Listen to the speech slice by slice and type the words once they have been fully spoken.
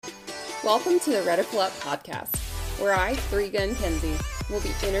Welcome to the Reticle Up podcast, where I, 3-Gun Kenzie, will be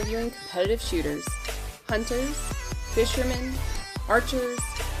interviewing competitive shooters, hunters, fishermen, archers,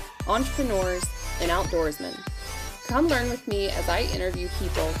 entrepreneurs, and outdoorsmen. Come learn with me as I interview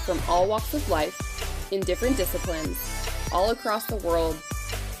people from all walks of life, in different disciplines, all across the world,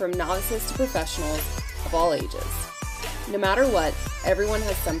 from novices to professionals of all ages. No matter what, everyone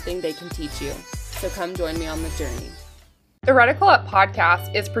has something they can teach you, so come join me on the journey. The Reticle Up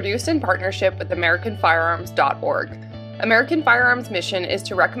podcast is produced in partnership with AmericanFirearms.org. American Firearms' mission is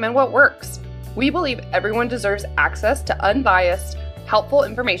to recommend what works. We believe everyone deserves access to unbiased, helpful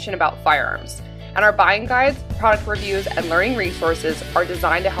information about firearms, and our buying guides, product reviews, and learning resources are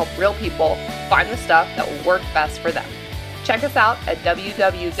designed to help real people find the stuff that will work best for them. Check us out at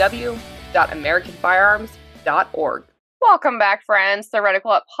www.americanfirearms.org. Welcome back, friends, to the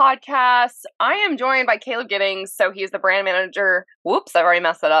Reticle Up podcast. I am joined by Caleb Giddings, so he's the brand manager. Whoops, I've already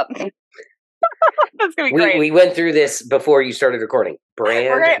messed that up. That's going to be great. We went through this before you started recording.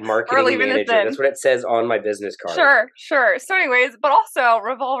 Brand marketing manager. That's what it says on my business card. Sure. So anyways, but also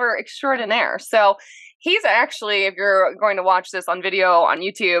Revolver extraordinaire. So he's actually, if you're going to watch this on video on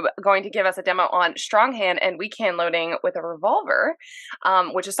YouTube, going to give us a demo on strong hand and weak hand loading with a revolver,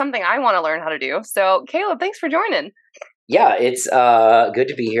 which is something I want to learn how to do. So Caleb, thanks for joining. Yeah, it's good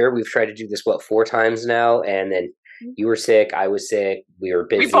to be here. We've tried to do this, 4 times now, and then you were sick, I was sick, we were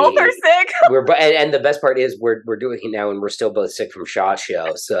busy. We both are sick. And the best part is we're doing it now, and we're still both sick from SHOT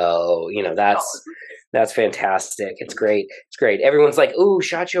Show. So that's fantastic. It's great. Everyone's like, "Ooh,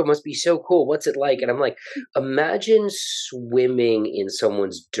 SHOT Show must be so cool. What's it like?" And I'm like, imagine swimming in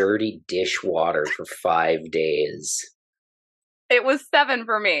someone's dirty dishwater for 5 days. It was 7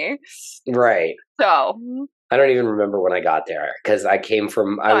 for me. Right. So I don't even remember when I got there because I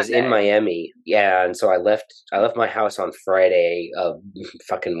was in Miami, and so I left my house on Friday of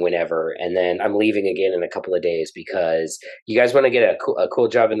fucking whenever, and then I'm leaving again in a couple of days because you guys want to get a cool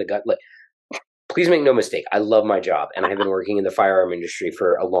job in the gut. Like, please make no mistake, I love my job, and I've been working in the firearm industry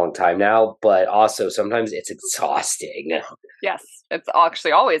for a long time now, but also sometimes it's exhausting. Yes, it's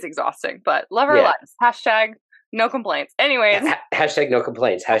actually always exhausting, but love our lives. Hashtag no complaints. Anyways. Hashtag no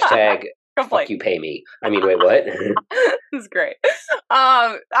complaints. Hashtag fuck you, pay me. I mean, wait, what? This is great.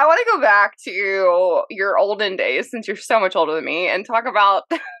 I want to go back to your olden days, since you're so much older than me, and talk about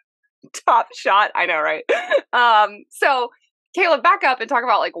Top Shot. I know, right? So Caleb, back up and talk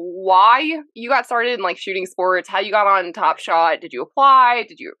about why you got started in shooting sports, how you got on Top Shot. Did you apply?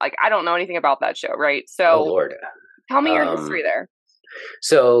 Did you I don't know anything about that show, right? So oh, Lord. Tell me your history there.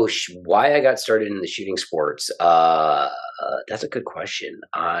 So why I got started in the shooting sports, that's a good question.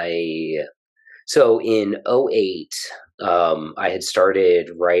 So in 2008, I had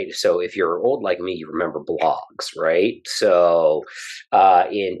started, right? So if you're old like me, you remember blogs, right? So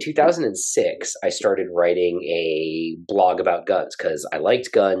in 2006, I started writing a blog about guns because I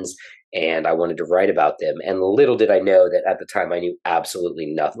liked guns and I wanted to write about them. And little did I know that at the time I knew absolutely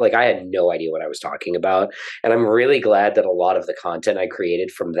nothing. I had no idea what I was talking about. And I'm really glad that a lot of the content I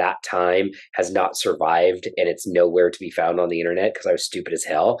created from that time has not survived and it's nowhere to be found on the internet because I was stupid as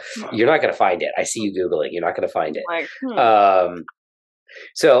hell. You're not going to find it. I see you Googling. You're not going to find it.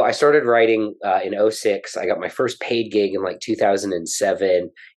 So I started writing in 2006. I got my first paid gig in 2007.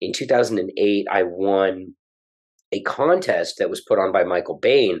 In 2008, I won a contest that was put on by Michael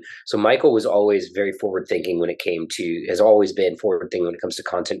Bain. So Michael was always very forward-thinking has always been forward-thinking when it comes to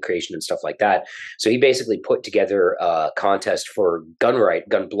content creation and stuff like that. So he basically put together a contest for gun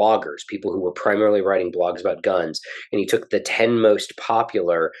bloggers, people who were primarily writing blogs about guns. And he took the 10 most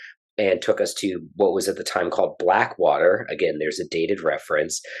popular and took us to what was at the time called Blackwater. Again, there's a dated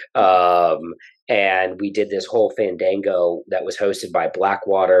reference. And we did this whole fandango that was hosted by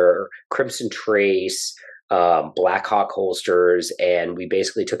Blackwater, Crimson Trace, Blackhawk holsters, and we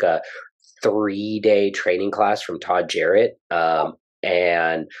basically took a 3-day training class from Todd Jarrett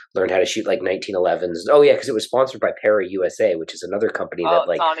and learned how to shoot 1911s. Oh yeah, because it was sponsored by Para USA, which is another company that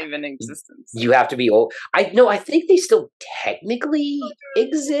it's not even in existence. You have to be old. I think they still technically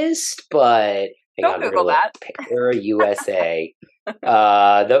exist, but don't Google that. Para USA.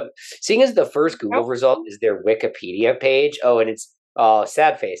 Seeing as the first Google result is their Wikipedia page. Oh, and it's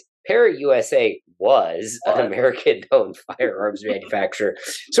sad face. Para USA was an American-owned firearms manufacturer.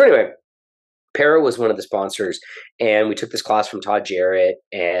 So anyway, Para was one of the sponsors, and we took this class from Todd Jarrett,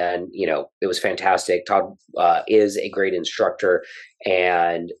 and it was fantastic. Todd is a great instructor,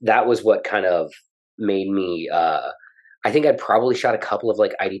 and that was what kind of made me. I think I'd probably shot a couple of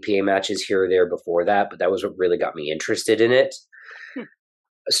IDPA matches here or there before that, but that was what really got me interested in it.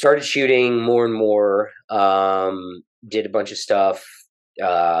 Started shooting more and more. Did a bunch of stuff.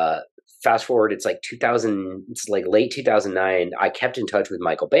 fast forward, it's like 2000, it's like late 2009. I kept in touch with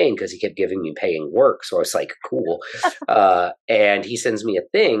Michael Bain because he kept giving me paying work. So I was like, cool. And he sends me a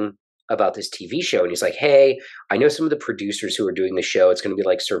thing about this TV show. And he's like, hey, I know some of the producers who are doing the show. It's going to be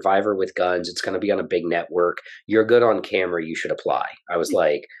like Survivor with guns. It's going to be on a big network. You're good on camera. You should apply. I was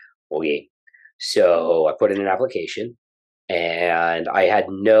like, okay. So I put in an application. And I had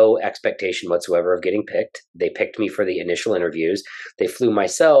no expectation whatsoever of getting picked. They picked me for the initial interviews. They flew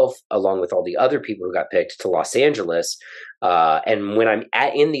myself, along with all the other people who got picked, to Los Angeles. And when I'm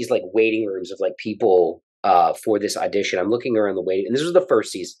in these like waiting rooms of like people for this audition, I'm looking around the waiting, and this was the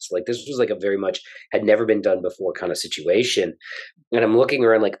first season. So like this was like a very much had never been done before kind of situation. And I'm looking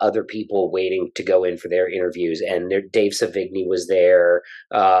around like other people waiting to go in for their interviews, and Dave Savigny was there.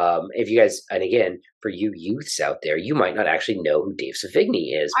 If you guys, and again, for you youths out there, you might not actually know who Dave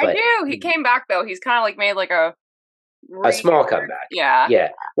Savigny is. I do. He came back though. He's kind of like made like a small comeback. Yeah. Yeah.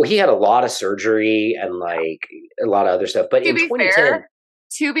 Well, he had a lot of surgery and like a lot of other stuff. But in 2010.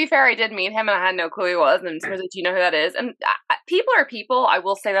 To be fair, I did meet him and I had no clue who he was. And someone said, do you know who that is? And people are people. I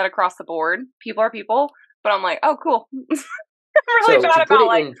will say that across the board. People are people. But I'm like, oh, cool. I'm really bad to put about, it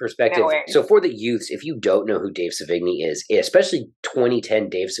like, in perspective, so for the youths, if you don't know who Dave Savigny is, especially 2010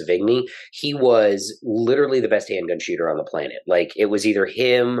 Dave Savigny, he was literally the best handgun shooter on the planet. Like, it was either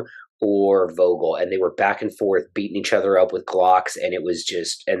him or Vogel, and they were back and forth beating each other up with Glocks, and it was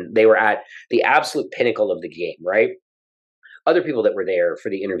just, and they were at the absolute pinnacle of the game, right? Other people that were there for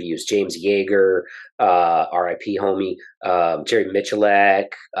the interviews, James Yeager, R.I.P. homie, Jerry Michalek,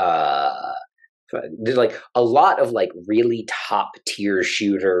 there's like a lot of like really top tier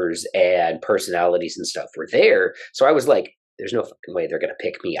shooters and personalities and stuff were there. So I was like, there's no fucking way they're going to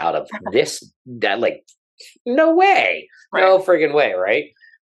pick me out of that, like, no way, right. No friggin' way. Right.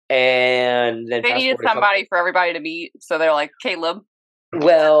 And then they needed somebody for everybody to meet. So they're like, Caleb.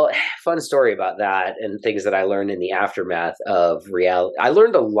 Well, fun story about that and things that I learned in the aftermath of reality. I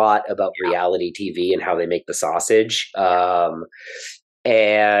learned a lot about reality TV and how they make the sausage.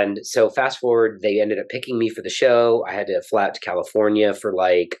 And so fast forward, they ended up picking me for the show. I had to fly out to California for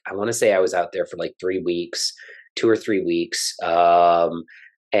like, I want to say I was out there for like 3 weeks, 2 or 3 weeks.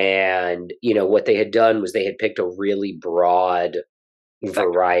 And, you know, what they had done was they had picked a really broad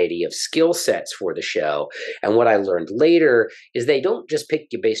variety of skill sets for the show. And what I learned later is they don't just pick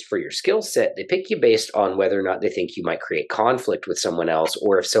you based for your skill set. They pick you based on whether or not they think you might create conflict with someone else,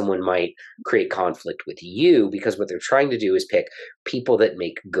 or if someone might create conflict with you, because what they're trying to do is pick people that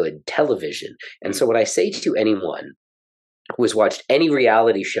make good television. And so what I say to anyone who has watched any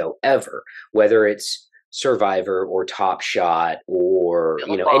reality show ever, whether it's Survivor or Top Shot or,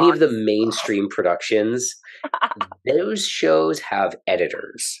 you know, any of the mainstream productions, those shows have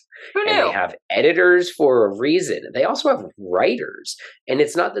editors. Who knew? And they have editors for a reason. They also have writers. And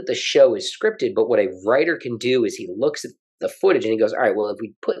it's not that the show is scripted, but what a writer can do is he looks at the footage and he goes, all right, well, if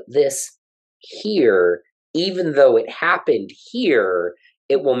we put this here, even though it happened here,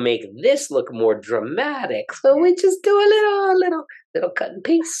 it will make this look more dramatic. So we just do a little cut and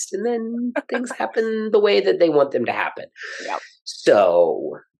paste, and then things happen the way that they want them to happen. Yep.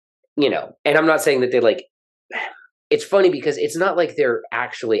 So, you know, and I'm not saying that they like, it's funny because it's not like they're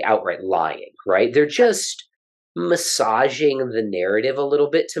actually outright lying, right? They're just massaging the narrative a little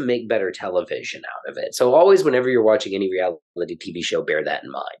bit to make better television out of it. So always, whenever you're watching any reality TV show, bear that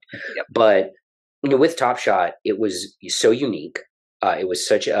in mind. Yep. But, you know, with Top Shot, it was so unique. It was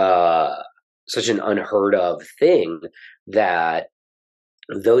such an unheard of thing that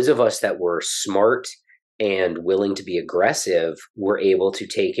those of us that were smart and willing to be aggressive were able to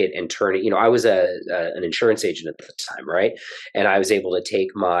take it and turn it. You know, I was an insurance agent at the time, right? And I was able to take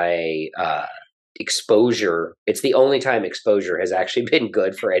my exposure. It's the only time exposure has actually been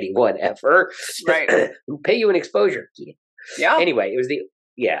good for anyone ever. Right. Pay you an exposure. Yeah. Anyway, it was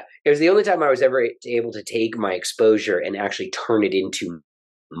the only time I was ever able to take my exposure and actually turn it into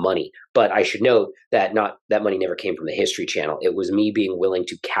money. But I should note that that money never came from the History Channel. It was me being willing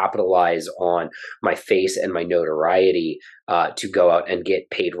to capitalize on my face and my notoriety to go out and get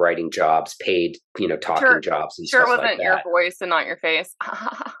paid writing jobs, paid, you know, talking jobs and stuff like that. Sure, it wasn't your voice and not your face.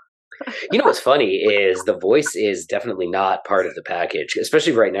 You know what's funny is the voice is definitely not part of the package,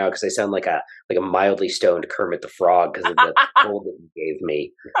 especially right now because I sound like a mildly stoned Kermit the Frog because of the cold that you gave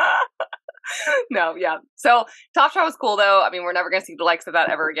me. No, yeah. So Top Shot was cool though. I mean, we're never going to see the likes of that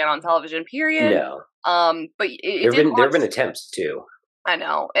ever again on television. Period. No. But there have been attempts too. I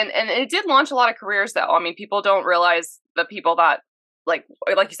know, and it did launch a lot of careers though. I mean, people don't realize the people that like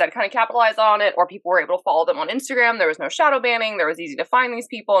you said, kind of capitalize on it, or people were able to follow them on Instagram. There was no shadow banning. There was easy to find these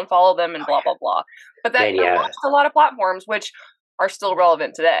people and follow them and blah, blah, blah. But that launched a lot of platforms, which are still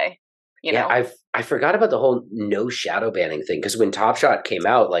relevant today. you Yeah, know? I forgot about the whole no shadow banning thing because when Top Shot came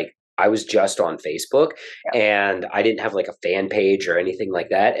out, like I was just on Facebook Yeah. and I didn't have like a fan page or anything like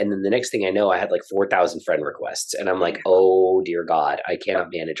that. And then the next thing I know, I had like 4,000 friend requests, and I'm like, oh dear God, I cannot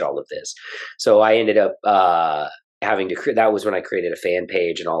manage all of this. So I ended up having to create. That was when I created a fan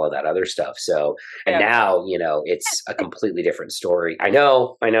page and all of that other stuff. So and Yeah. now it's a completely different story. I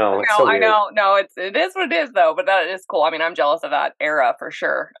know, it's so I weird. know. No, it is what it is though, but that is cool. I mean, I'm jealous of that era for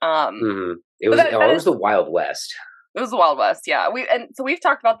sure. Hmm. But It that was is, the Wild West. it was the Wild West. Yeah. So we've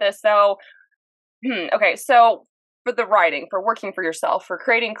talked about this. So, okay. So for the writing, for working for yourself, for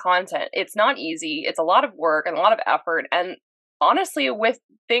creating content, it's not easy. It's a lot of work and a lot of effort. And honestly, with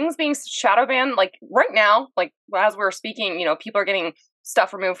things being shadow banned, like right now, like as we're speaking, people are getting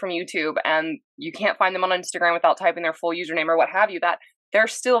stuff removed from YouTube and you can't find them on Instagram without typing their full username or what have you, that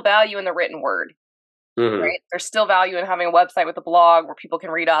there's still value in the written word, Hmm. right? There's still value in having a website with a blog where people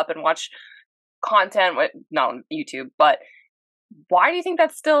can read up and watch content with, not on YouTube, but why do you think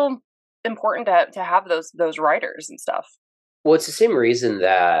that's still important to have those writers and stuff? Well, it's the same reason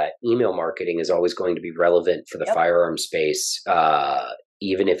that email marketing is always going to be relevant for the Yep. firearm space,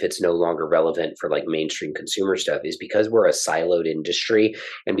 even if it's no longer relevant for like mainstream consumer stuff, is because we're a siloed industry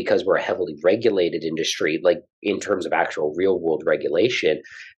and because we're a heavily regulated industry, like in terms of actual real world regulation.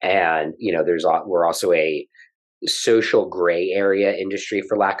 And we're also a social gray area industry,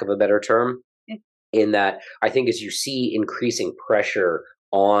 for lack of a better term, in that I think as you see increasing pressure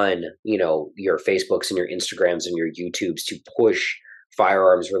on, your Facebooks and your Instagrams and your YouTubes to push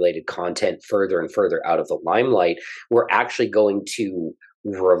firearms related content further and further out of the limelight, we're actually going to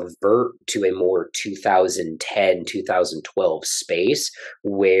revert to a more 2010 2012 space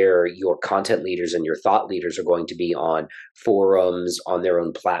where your content leaders and your thought leaders are going to be on forums, on their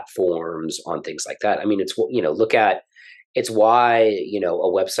own platforms, on things like that. I mean, look at it's why, a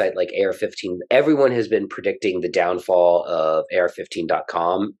website like AR-15, everyone has been predicting the downfall of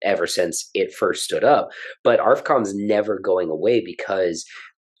AR-15.com ever since it first stood up. But ARFCOM's never going away because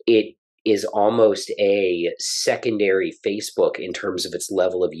it is almost a secondary Facebook in terms of its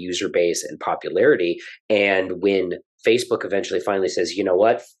level of user base and popularity. And when Facebook eventually finally says, you know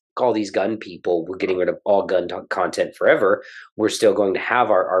what, all these gun people, we're getting rid of all content forever, we're still going to have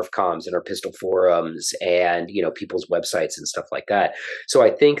our ARFCOMs and our pistol forums and, people's websites and stuff like that. So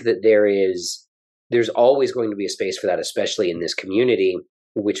I think that there's always going to be a space for that, especially in this community,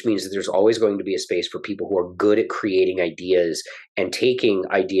 which means that there's always going to be a space for people who are good at creating ideas and taking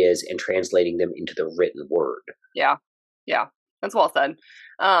ideas and translating them into the written word. Yeah. Yeah. That's well said.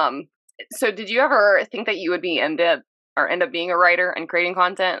 Um, so did you ever think that you would end up being a writer and creating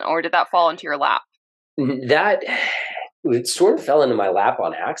content, or did that fall into your lap? That it sort of fell into my lap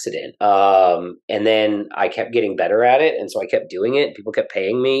on accident. And then I kept getting better at it. And so I kept doing it. People kept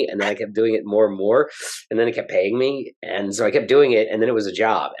paying me. And then I kept doing it more and more. And then it kept paying me. And so I kept doing it. And then it was a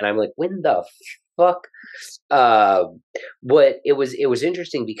job. And I'm like, when the fuck? Uh, but it was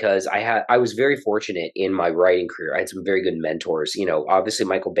interesting because I was very fortunate in my writing career. I had some very good mentors. Obviously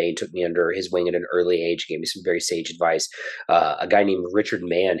Michael Bain took me under his wing at an early age, gave me some very sage advice. A guy named Richard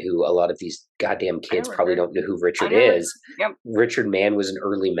Mann, who a lot of these goddamn kids probably don't know who I Richard know. is. Yep. Richard Mann was an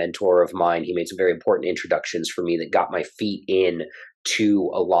early mentor of mine. He made some very important introductions for me that got my feet in to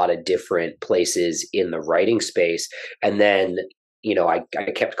a lot of different places in the writing space. And then I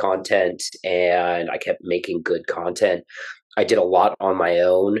kept content and I kept making good content. I did a lot on my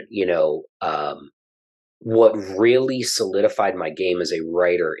own. What really solidified my game as a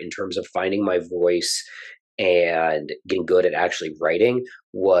writer in terms of finding my voice and getting good at actually writing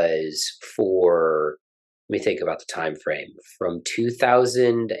was for, let me think about the time frame, from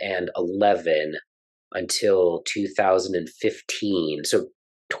 2011 until 2015. So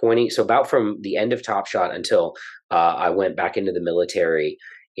about from the end of Top Shot until I went back into the military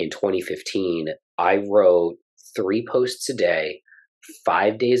in 2015, I wrote 3 posts a day,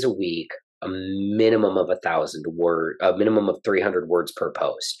 5 days a week, a minimum of 1,000 word, a minimum of 300 words per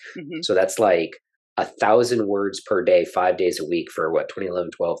post. Mm-hmm. So that's like 1,000 words per day, 5 days a week for what,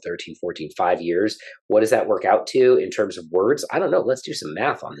 2011, 12, 13, 14, 5 years. What does that work out to in terms of words? I don't know. Let's do some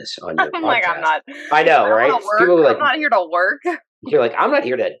math on this on your I'm like, podcast. I'm not. I know, I right? want to work. People are like, I'm not here to work. you're like, I'm not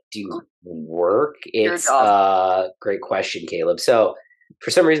here to do work. Your It's job. great question, Caleb. So for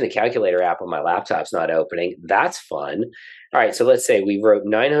some reason, the calculator app on my laptop's not opening. That's fun. All right, so let's say we wrote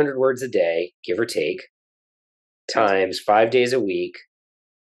 900 words a day, give or take, times 5 days a week,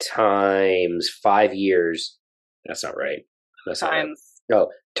 times 5 years. That's not right. That's not right. Times No,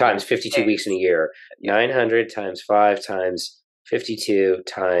 times 52 weeks in a year. 900 times 5 times 52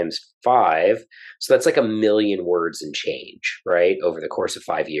 times 5. So that's like 1,000,000 words and change, right? Over the course of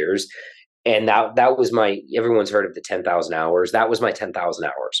 5 years. And that was everyone's heard of the 10,000 hours. That was my 10,000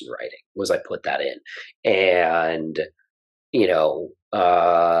 hours in writing, was I put that in. And, you know,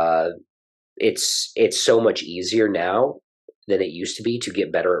 it's so much easier now than it used to be to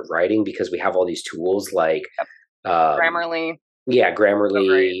get better at writing because we have all these tools like, Grammarly. Yeah,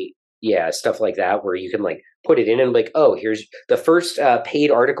 Grammarly, yeah, stuff like that, where you can like put it in and like, oh, here's the first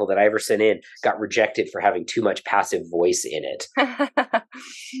paid article that I ever sent in got rejected for having too much passive voice in it.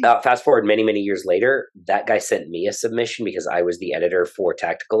 Fast forward many years later, that guy sent me a submission because I was the editor for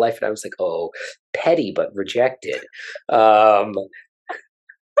Tactical Life, and I was like, oh, petty but rejected. Holy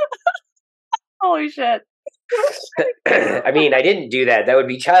shit. I mean, I didn't do that. That would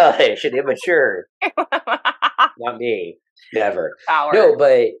be childish and immature. Not me. Never. Power. No,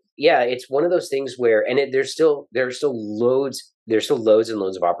 but yeah, it's one of those things where, and there's still loads and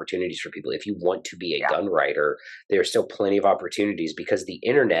loads of opportunities for people. If you want to be a gun writer, there's still plenty of opportunities because the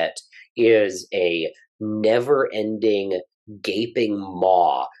internet is a never-ending gaping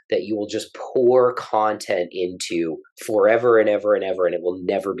maw that you will just pour content into forever and ever and ever, and it will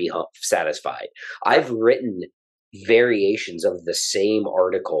never be satisfied. I've written variations of the same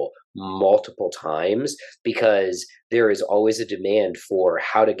article multiple times because there is always a demand for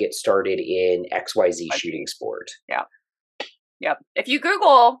how to get started in XYZ shooting sport. Yeah. Yep. If you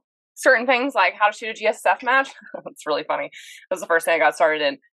Google certain things like how to shoot a GSF match, it's really funny. That was the first thing I got started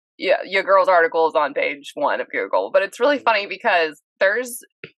in. Yeah, your girl's article is on page 1 of Google, but it's really funny because there's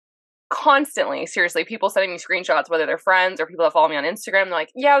constantly, seriously, people sending me screenshots, whether they're friends or people that follow me on Instagram. They're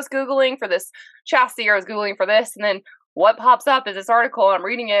like, yeah, I was Googling for this chassis, or I was Googling for this. And then what pops up is this article, and I'm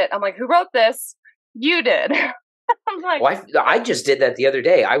reading it. I'm like, who wrote this? You did. I'm like, well, I just did that the other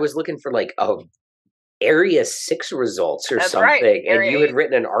day. I was looking for like Area 6 results or something, right. And you had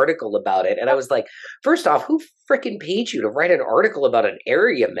written an article about it. And I was like, first off, who freaking paid you to write an article about an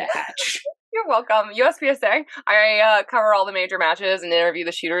area match? You're welcome. USPSA. I cover all the major matches and interview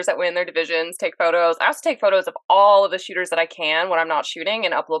the shooters that win their divisions, take photos. I also take photos of all of the shooters that I can when I'm not shooting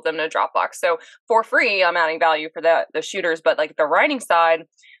and upload them to Dropbox. So for free, I'm adding value for the shooters. But like the writing side,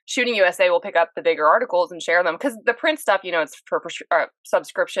 Shooting USA will pick up the bigger articles and share them. Because the print stuff, you know, it's for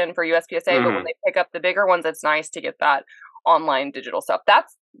subscription for USPSA. Mm-hmm. But when they pick up the bigger ones, it's nice to get that online digital stuff.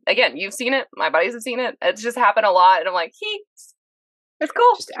 That's, again, you've seen it. My buddies have seen it. It's just happened a lot. And I'm like, it's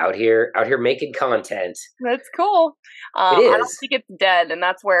cool. Just out here making content. That's cool. It is. I don't think it's dead, and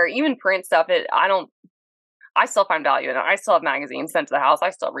that's where even print stuff. I still find value in it. I still have magazines sent to the house.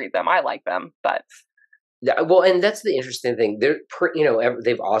 I still read them. I like them, but well, and that's the interesting thing.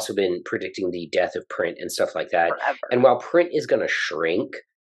 They've also been predicting the death of print and stuff like that. Forever. And while print is going to shrink,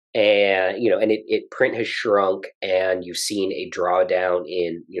 and print has shrunk, and you've seen a drawdown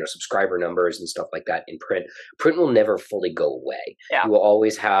in subscriber numbers and stuff like that in print. Print will never fully go away. Yeah. You will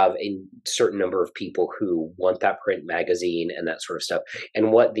always have a certain number of people who want that print magazine and that sort of stuff.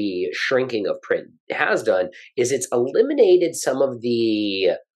 And what the shrinking of print has done is it's eliminated some of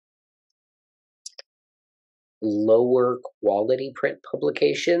the lower quality print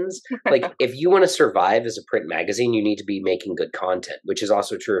publications. Like if you want to survive as a print magazine, you need to be making good content, which is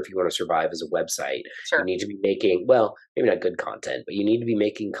also true if you want to survive as a website. Sure. You need to be making, well, maybe not good content, but you need to be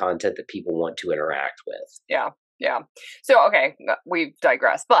making content that people want to interact with. Yeah. So, okay, we've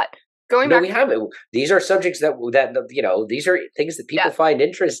digressed, but going back. No, we haven't. These are subjects that these are things that people find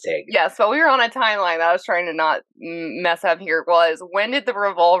interesting. Yes, but we were on a timeline that I was trying to not mess up here. Was when did the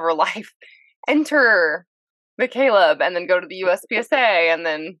Revolver life enter the Caleb and then go to the USPSA and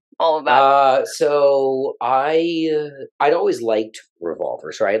then all of that? So I'd always liked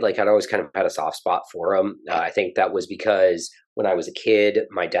revolvers, right? Like I'd always kind of had a soft spot for them. I think that was because when I was a kid,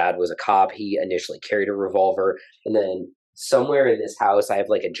 my dad was a cop. He initially carried a revolver, and then somewhere in this house, I have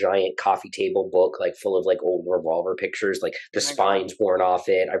like a giant coffee table book, like full of like old revolver pictures, like the spines worn off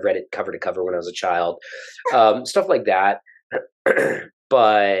it. I read it cover to cover when I was a child, stuff like that.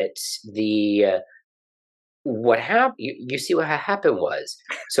 But what happened? You see what happened was,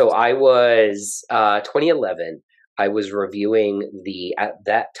 so I was 2011. I was reviewing the at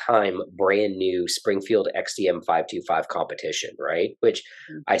that time brand new Springfield XDM 525 competition, right? Which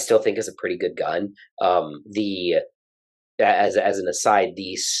I still think is a pretty good gun. As an aside,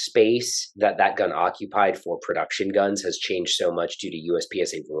 the space that gun occupied for production guns has changed so much due to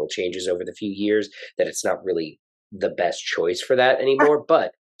USPSA rule changes over the few years that it's not really the best choice for that anymore.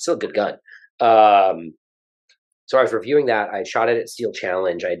 But still a good gun. So I was reviewing that. I shot it at Steel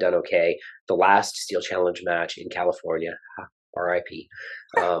Challenge. I had done okay. The last Steel Challenge match in California, RIP.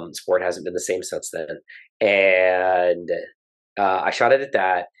 Sport hasn't been the same since then. And I shot it at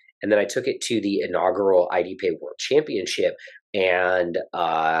that, and then I took it to the inaugural IDPA World Championship, and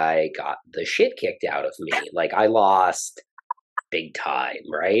I got the shit kicked out of me. Like, I lost big time,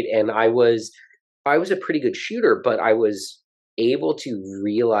 right? And I was a pretty good shooter, but I was able to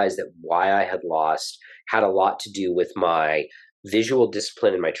realize that why I had lost had a lot to do with my visual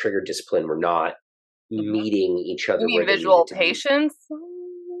discipline and my trigger discipline were not meeting each other. You mean where they visual needed to patience?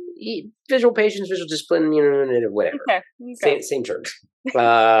 visual patience, visual discipline, whatever. Okay. Same terms.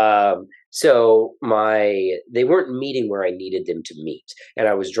 So they weren't meeting where I needed them to meet, and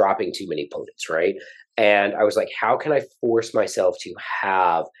I was dropping too many opponents, right? And I was like, how can I force myself to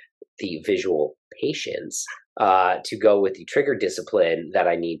have the visual patience to go with the trigger discipline that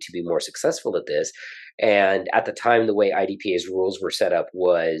I need to be more successful at this? And at the time, the way IDPA's rules were set up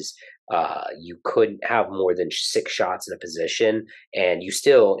was you couldn't have more than 6 shots in a position, and you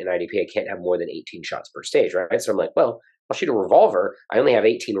still, in IDPA, can't have more than 18 shots per stage, right? So I'm like, well, I'll shoot a revolver. I only have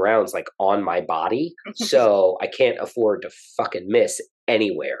 18 rounds like on my body, so I can't afford to fucking miss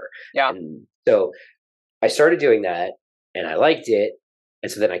anywhere. Yeah. And so I started doing that, and I liked it.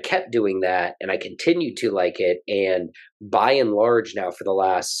 And so then I kept doing that, and I continued to like it. And by and large now, for the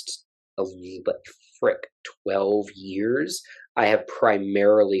last 12 years, I have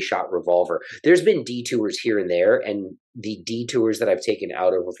primarily shot revolver. There's been detours here and there, and the detours that I've taken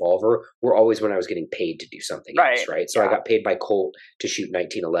out of revolver were always when I was getting paid to do something else, right? So I got paid by Colt to shoot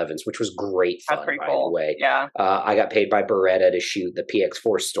 1911s, which was great fun, by the way. Yeah. I got paid by Beretta to shoot the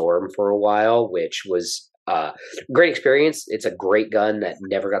PX4 Storm for a while, which was great experience. It's a great gun that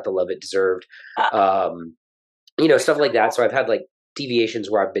never got the love it deserved. Stuff like that. So I've had like deviations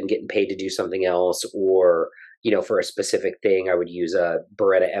where I've been getting paid to do something else, or for a specific thing, I would use a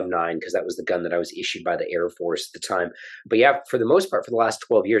Beretta M9 because that was the gun that I was issued by the Air Force at the time. But yeah, for the most part, for the last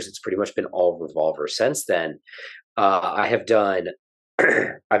 12 years, it's pretty much been all revolver. Since then, I have done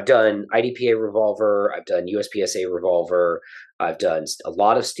I've done IDPA revolver, I've done USPSA revolver, I've done a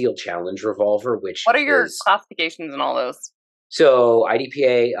lot of Steel Challenge revolver. What are your classifications in all those? So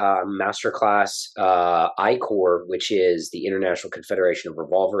IDPA Master Class ICOR, which is the International Confederation of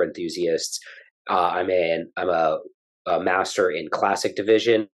Revolver Enthusiasts. I'm a master in Classic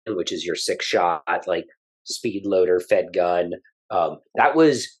Division, which is your 6-shot like speed loader fed gun. That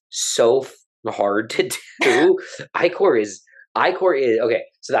was so hard to do. ICOR is okay.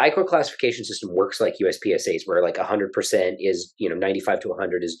 So the ICOR classification system works like USPSA's, where like 100% is 95 to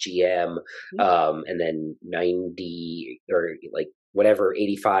 100 is GM, and then 90 or like whatever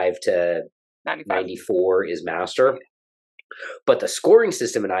 85 to 94 is master. But the scoring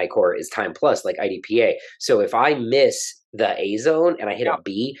system in ICOR is time plus, like IDPA. So if I miss the A zone and I hit a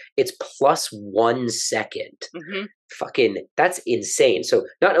B, it's plus 1 second. Fucking, that's insane. So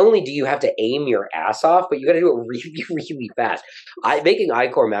not only do you have to aim your ass off, but you got to do it really, really fast. Making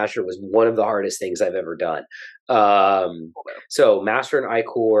ICOR master was one of the hardest things I've ever done. So master in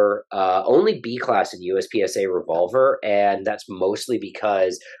ICOR, only B class in USPSA revolver, and that's mostly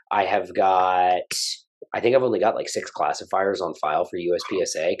because I think I've only got like 6 classifiers on file for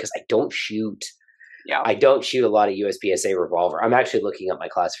USPSA because I don't shoot. Yeah, I don't shoot a lot of USPSA revolver. I'm actually looking up my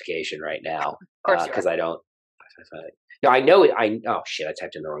classification right now because I don't. No, I know it. Oh shit! I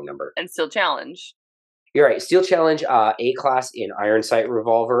typed in the wrong number. And Steel Challenge. You're right. Steel Challenge, A class in iron sight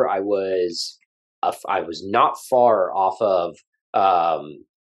revolver. I was not far off of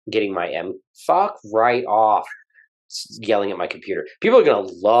getting my MFOC right off. Yelling at my computer. People are gonna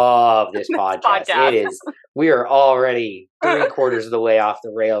love this podcast. It is. We are already 3/4 of the way off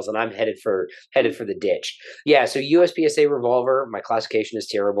the rails, and I'm headed for the ditch. Yeah. So USPSA revolver, my classification is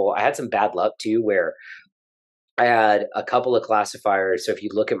terrible. I had some bad luck too, where I had a couple of classifiers. So if you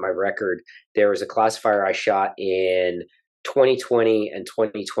look at my record, there was a classifier I shot in 2020 and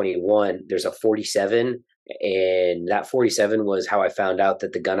 2021. There's a 47. And that 47 was how I found out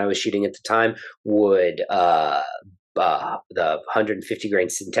that the gun I was shooting at the time would the 150 grain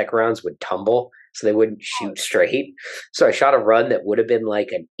Syntec rounds would tumble, so they wouldn't shoot straight. So I shot a run that would have been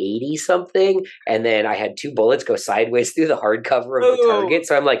like an 80 something, and then I had 2 bullets go sideways through the hardcover of the target.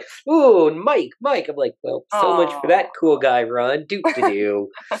 So I'm like, ooh, Mike. I'm like, well, so much for that cool guy run.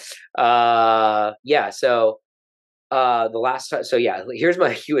 Yeah. So the last time, so yeah, here's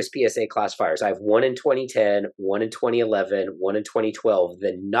my USPSA classifiers. I have 1 in 2010, 1 in 2011, 1 in 2012,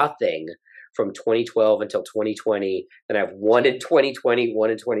 then nothing from 2012 until 2020. Then I have 1 in 2020, 1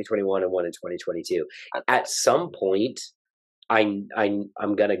 in 2021, and 1 in 2022. At some point, I'm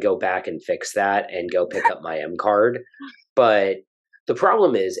gonna go back and fix that and go pick up my M card. But the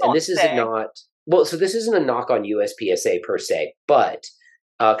problem is, and this is not well, so this isn't a knock on USPSA per se, but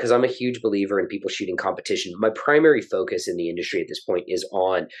because I'm a huge believer in people shooting competition. My primary focus in the industry at this point is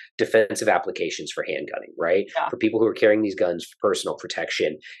on defensive applications for handgunning, right? Yeah. For people who are carrying these guns for personal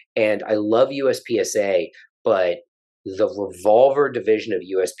protection. And I love USPSA, but the revolver division of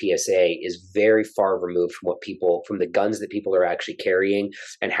USPSA is very far removed from the guns that people are actually carrying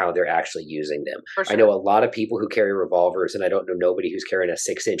and how they're actually using them. For sure. I know a lot of people who carry revolvers, and I don't know nobody who's carrying a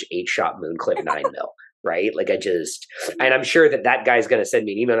 6-inch 8-shot moon clip 9mm. Right? Like and I'm sure that guy's going to send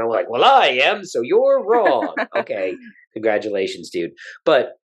me an email and I'm like, well, I am, so you're wrong. Okay. Congratulations, dude.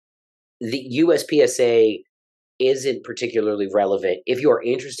 But the USPSA isn't particularly relevant. If you are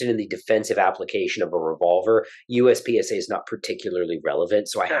interested in the defensive application of a revolver, USPSA is not particularly relevant.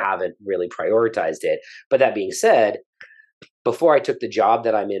 So I haven't really prioritized it. But that being said, before I took the job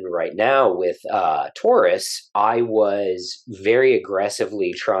that I'm in right now with Taurus, I was very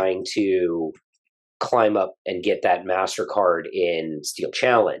aggressively trying to climb up and get that MasterCard in Steel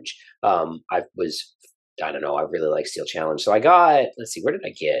Challenge. I really like Steel Challenge. So I got, let's see, where did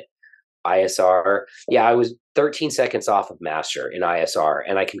I get? ISR. Yeah, I was 13 seconds off of Master in ISR,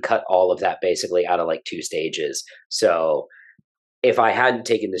 and I can cut all of that basically out of like 2 stages. So if I hadn't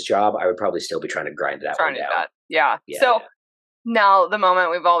taken this job, I would probably still be trying to grind that one down. Yeah. So now the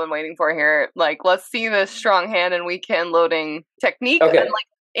moment we've all been waiting for here, like, let's see this strong hand and weekend loading technique. Okay.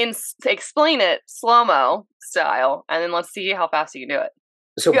 And explain it slow-mo style, and then let's see how fast you can do it.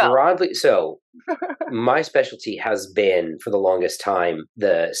 So broadly, my specialty has been for the longest time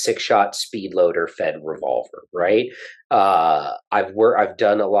the 6-shot speed loader fed revolver, right? I've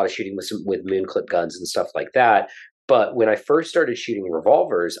done a lot of shooting with moon clip guns and stuff like that. But when I first started shooting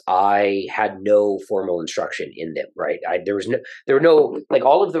revolvers, I had no formal instruction in them, right? There were no, like,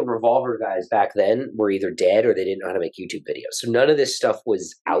 all of the revolver guys back then were either dead or they didn't know how to make YouTube videos. So none of this stuff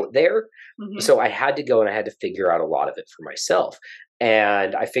was out there. Mm-hmm. So I had to go and I had to figure out a lot of it for myself.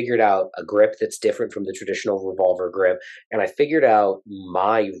 And I figured out a grip that's different from the traditional revolver grip. And I figured out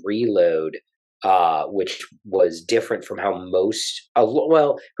my reload, which was different from how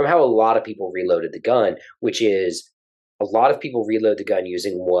from how a lot of people reloaded the gun, which is a lot of people reload the gun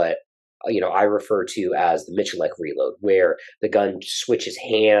using what I refer to as the Michalek reload, where the gun switches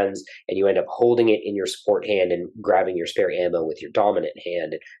hands and you end up holding it in your support hand and grabbing your spare ammo with your dominant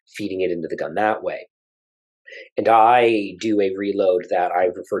hand and feeding it into the gun that way. And I do a reload that I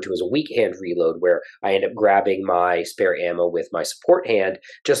refer to as a weak hand reload, where I end up grabbing my spare ammo with my support hand,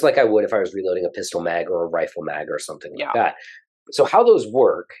 just like I would if I was reloading a pistol mag or a rifle mag or something like that. So how those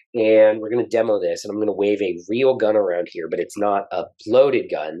work, and we're going to demo this, and I'm going to wave a real gun around here, but it's not a loaded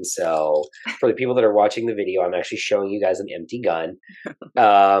gun. So for the people that are watching the video, I'm actually showing you guys an empty gun.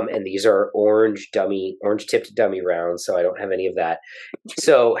 And these are orange tipped dummy rounds, so I don't have any of that.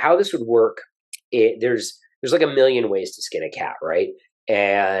 So how this would work, there's like a million ways to skin a cat, right?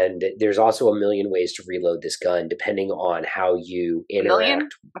 And there's also a million ways to reload this gun, depending on how you interact. A million?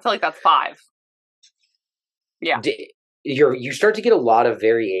 I feel like that's 5. Yeah. You start to get a lot of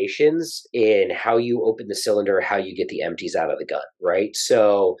variations in how you open the cylinder, how you get the empties out of the gun, right?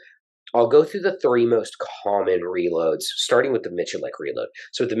 So I'll go through the 3 most common reloads, starting with the Michalek reload.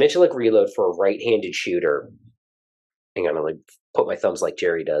 So with the Michalek reload for a right-handed shooter, hang on, I'm going to put my thumbs like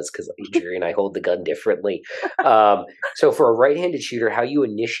Jerry does, because Jerry and I hold the gun differently. So for a right-handed shooter, how you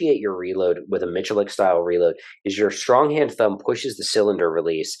initiate your reload with a Michalek style reload is your strong hand thumb pushes the cylinder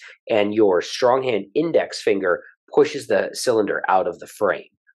release, and your strong hand index finger pushes the cylinder out of the frame,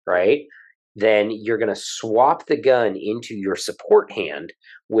 right? Then you're going to swap the gun into your support hand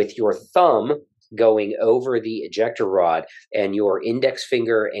with your thumb going over the ejector rod and your index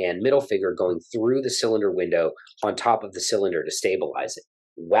finger and middle finger going through the cylinder window on top of the cylinder to stabilize it.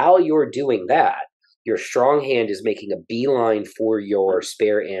 While you're doing that, your strong hand is making a beeline for your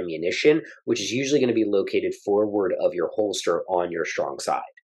spare ammunition, which is usually going to be located forward of your holster on your strong side.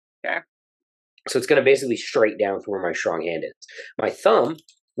 Okay. So it's going to basically straight down to where my strong hand is. My thumb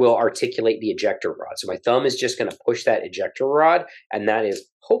will articulate the ejector rod. So my thumb is just going to push that ejector rod, and that is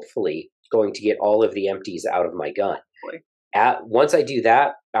hopefully going to get all of the empties out of my gun. Once I do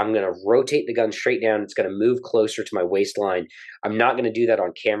that, I'm going to rotate the gun straight down. It's going to move closer to my waistline. I'm not going to do that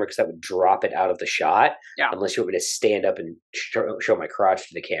on camera because that would drop it out of the shot. Yeah. Unless you want me to stand up and show my crotch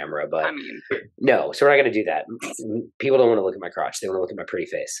to the camera. But no, so we're not going to do that. People don't want to look at my crotch. They want to look at my pretty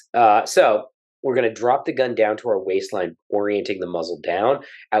face. So we're going to drop the gun down to our waistline, orienting the muzzle down,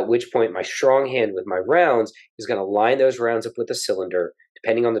 at which point my strong hand with my rounds is going to line those rounds up with the cylinder.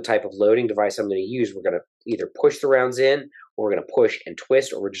 Depending on the type of loading device I'm going to use, we're going to either push the rounds in, or we're going to push and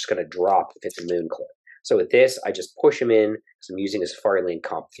twist, or we're just going to drop if it's a moon clip. So with this, I just push them in because I'm using a Safari Lane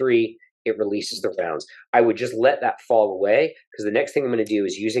Comp 3, it releases the rounds. I would just let that fall away, because the next thing I'm going to do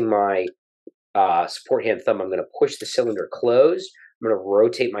is, using my support hand thumb, I'm going to push the cylinder closed. I'm going to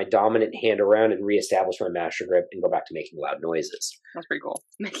rotate my dominant hand around and reestablish my master grip and go back to making loud noises. That's pretty cool.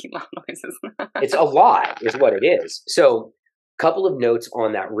 Making loud noises. It's a lot, is what it is. So, couple of notes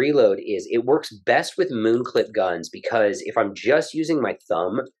on that reload is it works best with moon clip guns, because if I'm just using my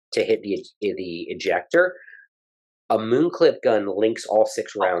thumb to hit the ejector, a moon clip gun links all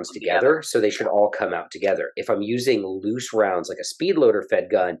 6 rounds together, so they should all come out together. If I'm using loose rounds like a speed loader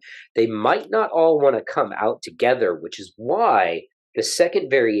fed gun, they might not all want to come out together, which is why the second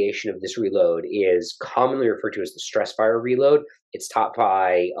variation of this reload is commonly referred to as the stress fire reload. It's taught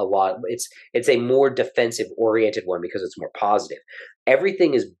by a lot. It's a more defensive oriented one because it's more positive.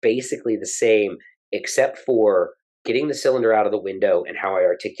 Everything is basically the same except for getting the cylinder out of the window and how I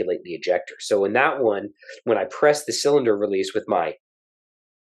articulate the ejector. So in that one, when I press the cylinder release with my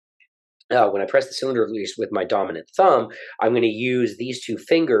dominant thumb, I'm going to use these 2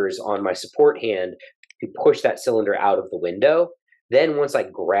 fingers on my support hand to push that cylinder out of the window. Then once I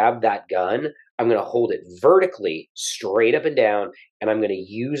grab that gun, I'm going to hold it vertically straight up and down, and I'm going to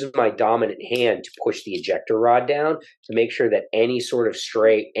use my dominant hand to push the ejector rod down to make sure that any sort of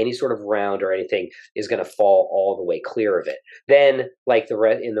round or anything is going to fall all the way clear of it. Then, like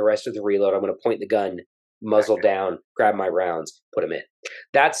in the rest of the reload, I'm going to point the gun muzzle down, grab my rounds, put them in.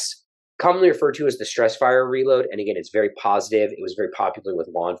 That's commonly referred to as the stress fire reload. And again, it's very positive. It was very popular with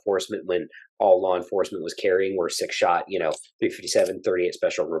law enforcement when all law enforcement was carrying were 6-shot, 357, 38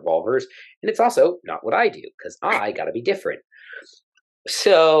 special revolvers. And it's also not what I do, because I got to be different.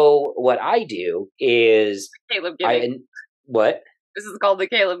 So what I do is Caleb Giddings. What? This is called the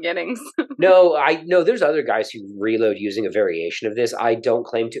Caleb Giddings. No, I know there's other guys who reload using a variation of this. I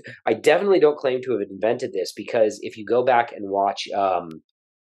definitely don't claim to have invented this, because if you go back and watch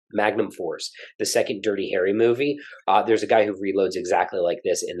Magnum Force, the second Dirty Harry movie, there's a guy who reloads exactly like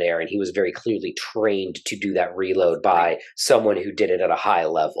this in there, and he was very clearly trained to do that reload by someone who did it at a high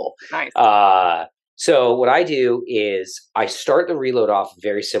level. Nice. So what I do is I start the reload off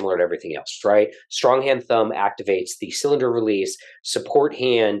very similar to everything else, right? Strong hand thumb activates the cylinder release, support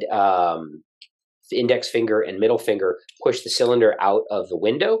hand, index finger, and middle finger push the cylinder out of the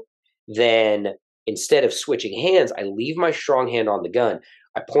window. Then instead of switching hands, I leave my strong hand on the gun.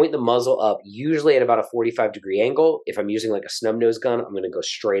 I point the muzzle up, usually at about a 45-degree angle. If I'm using like a snub nose gun, I'm going to go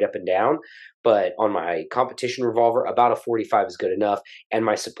straight up and down. But on my competition revolver, about a 45 is good enough. And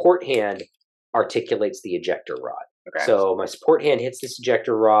my support hand articulates the ejector rod. Okay. So my support hand hits this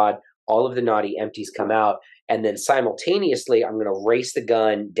ejector rod, all of the naughty empties come out, and then simultaneously, I'm going to race the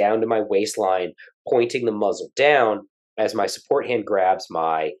gun down to my waistline, pointing the muzzle down as my support hand grabs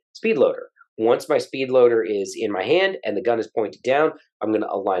my speed loader. Once my speed loader is in my hand and the gun is pointed down, I'm going to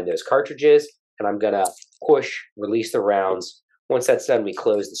align those cartridges, and I'm going to push, release the rounds. Once that's done, we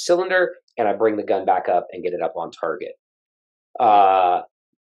close the cylinder, and I bring the gun back up and get it up on target.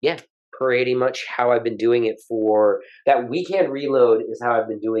 Pretty much how I've been doing it for that weekend reload is how I've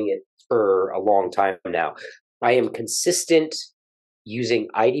been doing it for a long time now. I am consistent using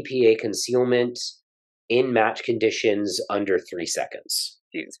IDPA concealment in match conditions under 3 seconds.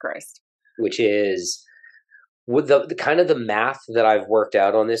 Jesus Christ. Which is with the kind of the math that I've worked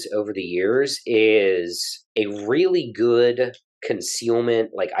out on this over the years is a really good concealment,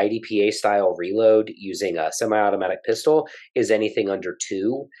 like IDPA style reload using a semi-automatic pistol is anything under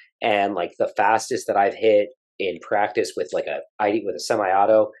 2. And like the fastest that I've hit in practice with like a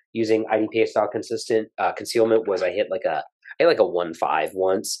semi-auto using IDPA style concealment was I hit like a 1.5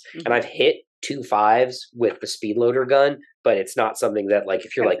 once, and I've hit 2.5s with the speed loader gun, but it's not something that, like,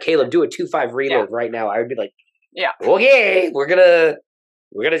 if you're like, Caleb, do a 2.5 reload right now, I would be like, yeah, okay, we're gonna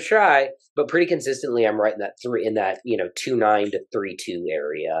try. But pretty consistently, I'm right in that 2.9 to 3.2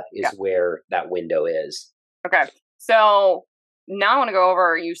 area is where that window is. Okay, so now I want to go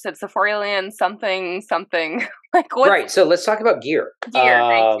over, you said Safariland something, like what? Right, so let's talk about gear.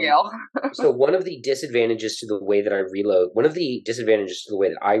 Thank you. So one of the disadvantages to the way that I reload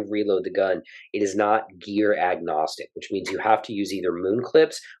the gun, it is not gear agnostic, which means you have to use either moon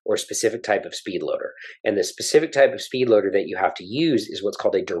clips or a specific type of speed loader. And the specific type of speed loader that you have to use is what's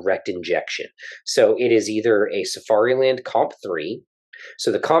called a direct injection. So it is either a Safariland Comp 3.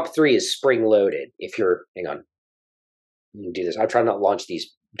 So the Comp 3 is spring loaded. If you're, hang on. Do this. I'm trying not to launch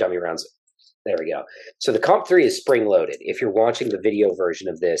these dummy rounds. There we go. So the Comp 3 is spring loaded. If you're watching the video version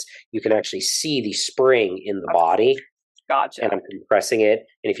of this, you can actually see the spring in the body. Gotcha. And I'm compressing it.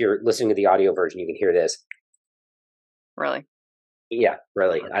 And if you're listening to the audio version, you can hear this. Really? Yeah,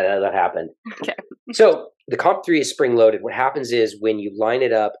 really. That happened. Okay. So the Comp 3 is spring-loaded. What happens is when you line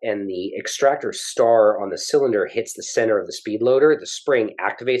it up and the extractor star on the cylinder hits the center of the speed loader, the spring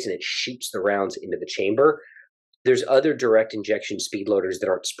activates and it shoots the rounds into the chamber. There's other direct injection speed loaders that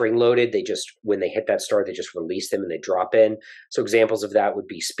aren't spring-loaded. They just, when they hit that star, they just release them and they drop in. So examples of that would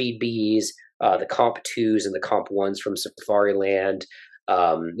be Speed Bees, the Comp 2s and the Comp 1s from Safariland.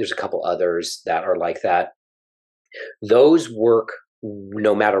 There's a couple others that are like that. Those work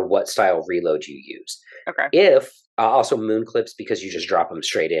no matter what style reload you use. Okay. If also moon clips, because you just drop them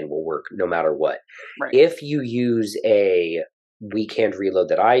straight in, will work no matter what. Right. If you use a weekend reload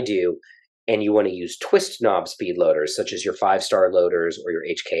that I do, and you want to use twist knob speed loaders, such as your 5-star loaders or your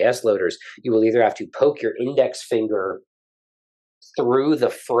HKS loaders, you will either have to poke your index finger through the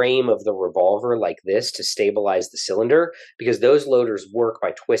frame of the revolver like this to stabilize the cylinder, because those loaders work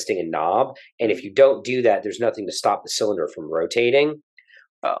by twisting a knob. And if you don't do that, there's nothing to stop the cylinder from rotating.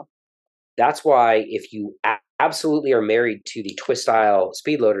 Oh. That's why if you absolutely are married to the twist style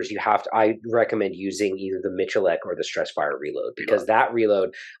speed loaders, I recommend using either the Michelek or the Stress Fire reload, because that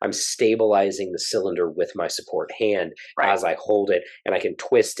reload, I'm stabilizing the cylinder with my support hand as I hold it, and I can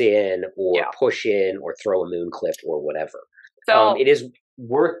twist in or push in or throw a moon clip or whatever. So it is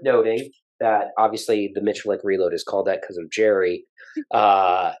worth noting that obviously the Michelek reload is called that because of Jerry,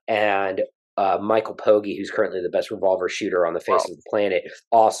 and Michael Pogge, who's currently the best revolver shooter on the face of the planet,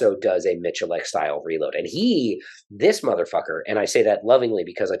 also does a Michelek style reload. And this motherfucker, and I say that lovingly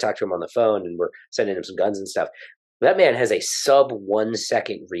because I talked to him on the phone and we're sending him some guns and stuff. That man has a sub 1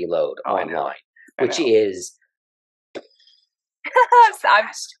 second reload online, which is I've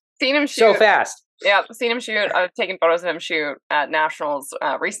seen him shoot so fast. Yeah, I've seen him shoot. I've taken photos of him shoot at Nationals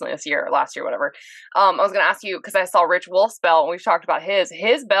recently this year, last year, whatever. I was going to ask you, because I saw Rich Wolf's belt, and we've talked about his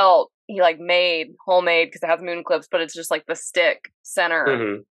belt, he made homemade because it has moon clips, but it's just like the stick center.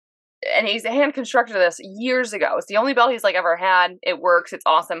 Mm-hmm. And he's hand constructed this years ago. It's the only belt he's ever had. It works. It's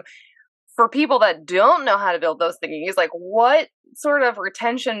awesome. For people that don't know how to build those things, he's what sort of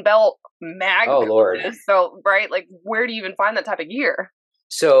retention belt mag? Oh, Lord. So, right? Where do you even find that type of gear?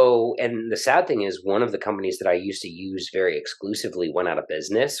 So, and the sad thing is, one of the companies that I used to use very exclusively went out of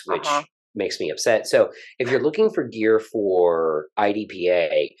business, which makes me upset. So, if you're looking for gear for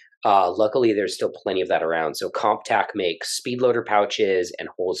IDPA, luckily there's still plenty of that around. So, CompTac makes speed loader pouches and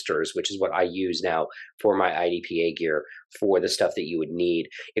holsters, which is what I use now for my IDPA gear for the stuff that you would need.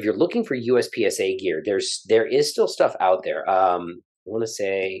 If you're looking for USPSA gear, there is still stuff out there. I want to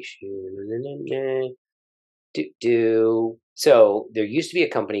say, So there used to be a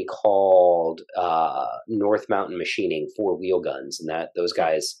company called North Mountain Machining for wheel guns, and those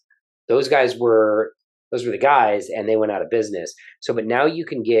were the guys, and they went out of business. So, but now you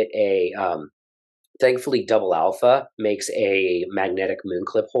can get thankfully Double Alpha makes a magnetic moon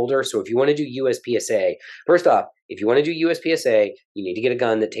clip holder. So if you want to do USPSA, first off, if you want to do USPSA, you need to get a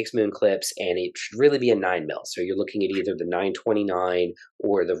gun that takes moon clips, and it should really be a 9mm. So you're looking at either the 929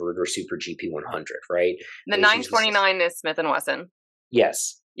 or the Ruger Super GP100, right? The 929 is Smith & Wesson.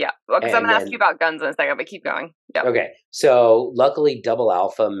 Yes. Yeah, because I'm going to ask you about guns in a second, but keep going. Yep. Okay, so luckily Double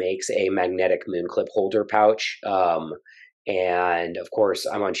Alpha makes a magnetic moon clip holder pouch. And of course,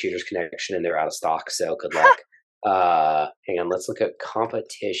 I'm on Shooters Connection, and they're out of stock, so good luck. Hang on, let's look at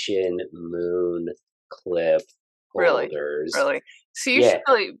competition moon clip holders. Really? So you should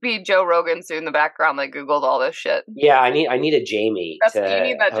really be Joe Rogan soon in the background that Googled all this shit. Yeah, I need a Jamie. You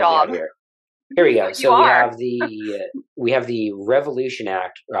need that job. Here we go. So we have the Revolution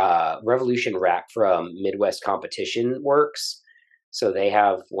Rack from Midwest Competition Works. So they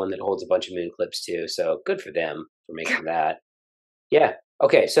have one that holds a bunch of moon clips too. So good for them for making that. Yeah.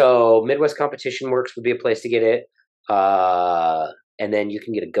 Okay. So Midwest Competition Works would be a place to get it. And then you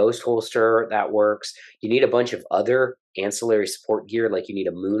can get a ghost holster that works. You need a bunch of other ancillary support gear, like you need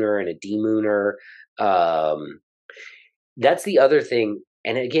a mooner and a demooner. That's the other thing.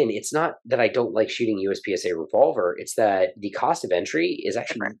 And again, it's not that I don't like shooting USPSA revolver. It's that the cost of entry is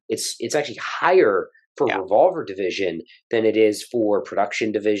actually it's actually higher for revolver division than it is for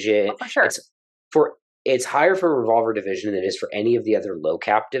production division. Oh, for sure. It's higher for revolver division than it is for any of the other low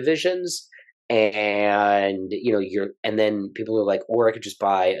cap divisions. And and then people are like, or I could just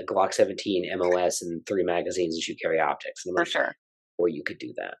buy a Glock 17 MOS and 3 magazines and shoot carry optics. And for sure. Or you could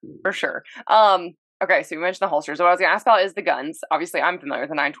do that. For sure. Okay, so you mentioned the holsters. So what I was going to ask about is the guns. Obviously, I'm familiar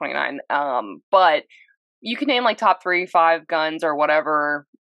with the 929. But you can name top 3-5 guns or whatever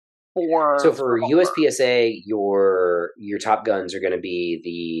So for USPSA, your top guns are going to be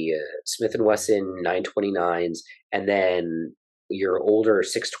the Smith & Wesson 929s, and then your older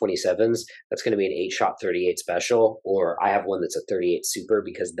 627s, that's going to be an 8-shot 38 special, or I have one that's a 38 super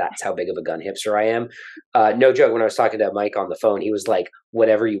because that's how big of a gun hipster I am. No joke, when I was talking to Mike on the phone, he was like,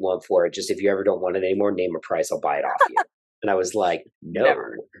 whatever you want for it, just if you ever don't want it anymore, name a price, I'll buy it off you. And I was like, no.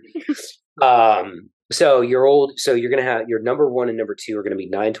 Never. So you're going to have your number 1 and number 2 are going to be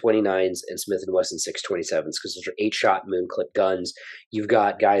 929s and Smith & Wesson 627s because those are 8-shot moon clip guns. You've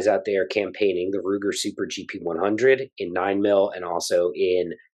got guys out there campaigning the Ruger Super GP100 in 9mm and also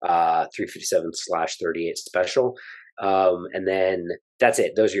in 357/38 special. And then that's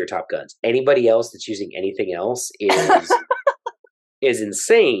it. Those are your top guns. Anybody else that's using anything else is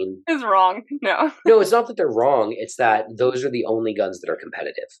insane. Is wrong. No. No, it's not that they're wrong. It's that those are the only guns that are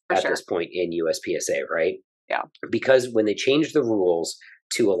competitive at sure. this point in USPSA, right? Yeah. Because when they changed the rules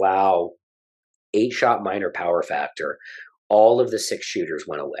to allow 8-shot minor power factor, all of the 6 shooters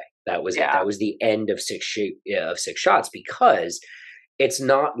went away. That was it. That was the end of 6 shots, because it's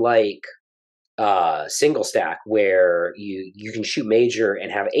not like single stack where you can shoot major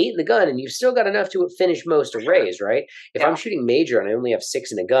and have 8 in the gun and you've still got enough to finish most arrays, right? If I'm shooting major and I only have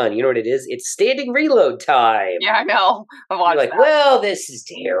 6 in a gun, you know what it is? It's standing reload time. Yeah, I know. I've watched You're like, well, this is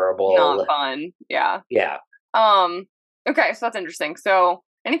terrible. Not fun. Yeah. Yeah. Okay, so that's interesting. So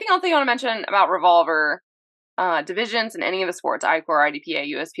anything else that you want to mention about Revolver divisions in any of the sports, ICOR,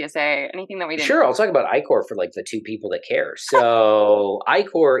 IDPA, USPSA, anything that we didn't? Sure, I'll talk about ICOR for like the 2 people that care. So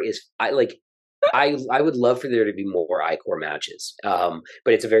ICOR is I would love for there to be more ICOR matches,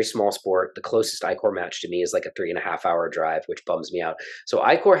 but it's a very small sport. The closest ICOR match to me is like a 3.5-hour drive, which bums me out. So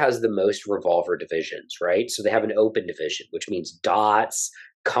ICOR has the most Revolver divisions, right? So they have an open division, which means dots,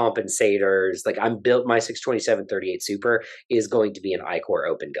 compensators. Like my 627/38 Super is going to be an ICOR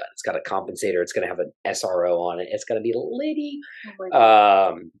open gun. It's got a compensator. It's going to have an SRO on it. It's going to be a lady.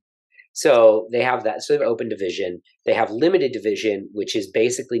 So they have that. So they have open division. They have limited division, which is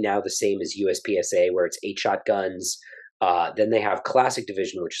basically now the same as USPSA, where it's 8-shot guns. Then they have classic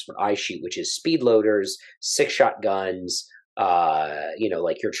division, which is what I shoot, which is speed loaders, 6-shot guns.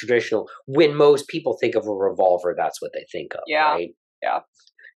 Like your traditional. When most people think of a revolver, that's what they think of, right? Yeah.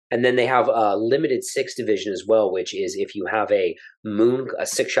 And then they have a limited 6 division as well, which is if you have a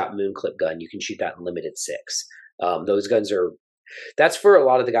 6-shot moon clip gun, you can shoot that in limited 6. Those guns are. That's for a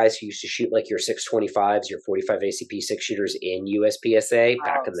lot of the guys who used to shoot like your 625s, your 45 ACP 6 shooters in USPSA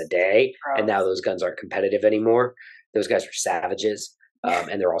back in the day. And now those guns aren't competitive anymore. Those guys are savages,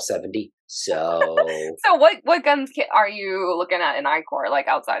 and they're all 70. So what guns are you looking at in ICOR, like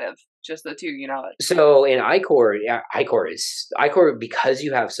outside of just the 2, So in ICOR, ICOR, because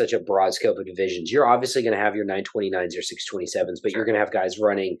you have such a broad scope of divisions, you're obviously going to have your 929s, your 627s, but you're going to have guys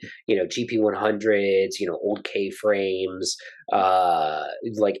running, GP100s, old K-frames,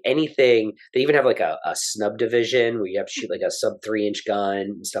 like anything. They even have like a snub division where you have to shoot like a sub 3-inch gun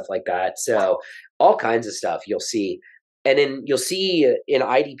and stuff like that. So all kinds of stuff you'll see. And then you'll see in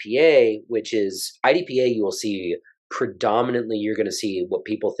IDPA, you will see predominantly, you're going to see what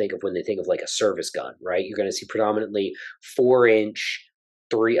people think of when they think of like a service gun, right? You're going to see predominantly 4-inch,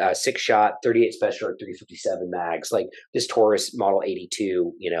 6-shot, 38 special or 357 mags, like this Taurus Model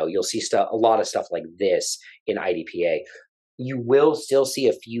 82. You'll see a lot of stuff like this in IDPA. You will still see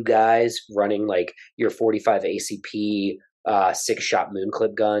a few guys running like your 45 ACP 6-shot moon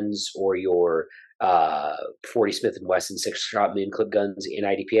clip guns or your 40 Smith & Wesson 6-shot moon clip guns in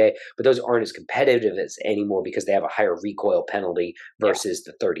IDPA, but those aren't as competitive as anymore because they have a higher recoil penalty versus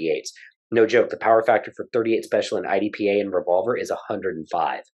the 38s. No joke, the power factor for 38 special in IDPA and Revolver is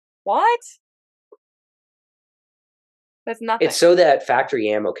 105. What? That's nothing. It's so that factory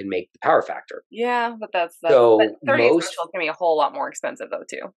ammo can make the power factor. Yeah, but that's so but 38 special is going to be a whole lot more expensive though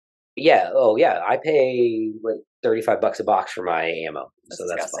too. Yeah. Oh yeah, I pay like $35 a box for my ammo, so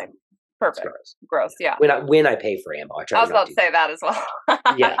that's fine. Perfect. Gross. Yeah. When I pay for ammo, I was about to say that as well.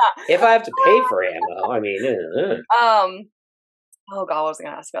 Yeah. If I have to pay for ammo, I mean. Oh God, I was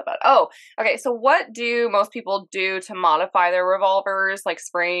going to ask about that. Oh, okay. So, what do most people do to modify their revolvers, like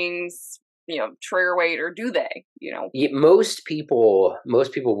springs, trigger weight, or do they? Yeah, most people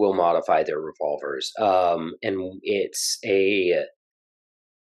will modify their revolvers, and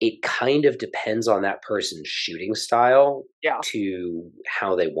it kind of depends on that person's shooting style to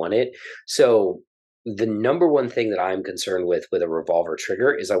how they want it. So the number one thing that I'm concerned with a revolver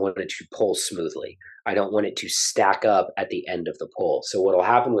trigger is I want it to pull smoothly. I don't want it to stack up at the end of the pull. So what'll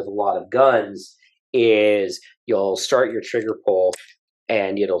happen with a lot of guns is you'll start your trigger pull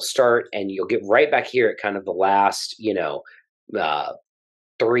and it'll start and you'll get right back here at kind of the last,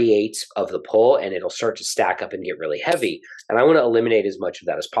 3/8 of the pull, and it'll start to stack up and get really heavy. And I want to eliminate as much of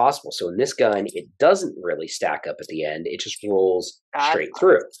that as possible. So in this gun, it doesn't really stack up at the end. It just rolls straight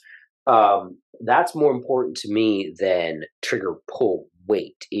through. That's more important to me than trigger pull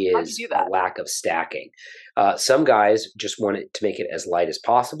weight is a lack of stacking. Some guys just want it to make it as light as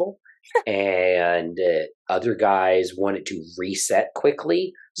possible. And other guys want it to reset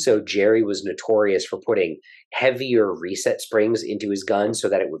quickly. So Jerry was notorious for putting heavier reset springs into his gun so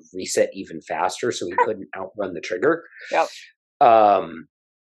that it would reset even faster, so he couldn't outrun the trigger. Yep.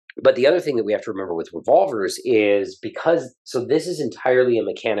 But the other thing that we have to remember with revolvers is so this is entirely a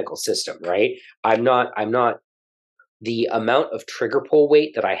mechanical system, right? The amount of trigger pull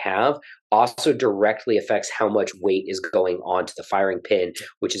weight that I have also directly affects how much weight is going onto the firing pin,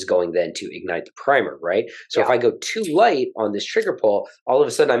 which is going then to ignite the primer, right? So if I go too light on this trigger pull, all of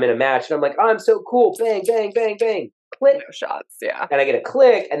a sudden I'm in a match and I'm like, oh, I'm so cool, bang, bang, bang, bang, click. No shots, yeah. And I get a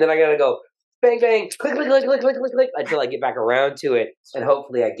click, and then I gotta go bang, bang, click, click, click, click, click, click, click, until I get back around to it, and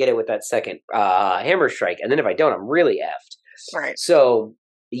hopefully I get it with that second hammer strike. And then if I don't, I'm really effed. Right. So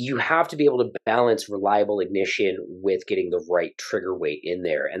you have to be able to balance reliable ignition with getting the right trigger weight in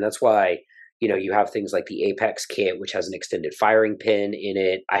there. And that's why, you have things like the Apex kit, which has an extended firing pin in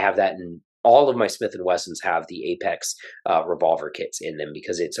it. I have that in all of my Smith & Wessons have the Apex revolver kits in them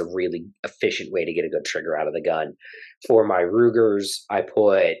because it's a really efficient way to get a good trigger out of the gun. For my Rugers, I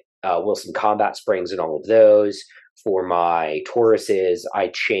put Wilson Combat springs in all of those. For my Tauruses, I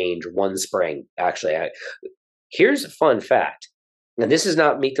change one spring. Actually, here's a fun fact. And this is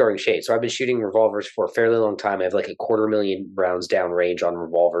not me throwing shade. So I've been shooting revolvers for a fairly long time. I have like 250,000 rounds down range on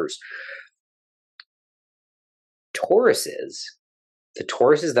revolvers. The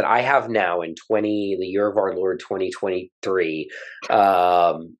Tauruses that I have now in the year of our Lord 2023,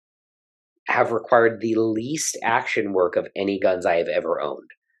 have required the least action work of any guns I have ever owned.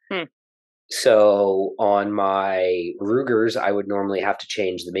 So on my Rugers, I would normally have to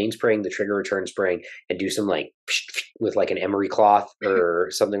change the mainspring, the trigger return spring, and do some with an emery cloth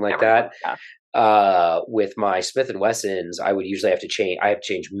or something like that. With my Smith & Wessons, I would usually have to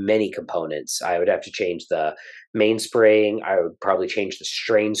change many components. I would have to change the mainspring. I would probably change the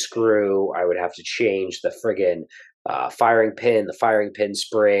strain screw. I would have to change the friggin' firing pin, the firing pin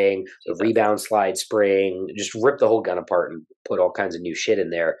spring, the rebound slide spring, just rip the whole gun apart and put all kinds of new shit in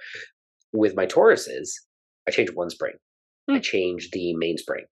there. With my Tauruses, I change one spring. I change the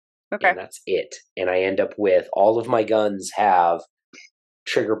mainspring. Okay. And that's it. And I end up with all of my guns have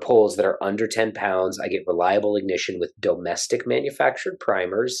trigger pulls that are under 10 pounds. I get reliable ignition with domestic manufactured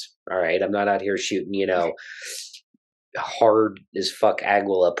primers. All right. I'm not out here shooting, hard as fuck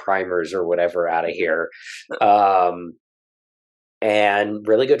Aguila primers or whatever out of here. And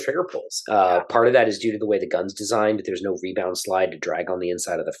really good trigger pulls. Part of that is due to the way the gun's designed. There's no rebound slide to drag on the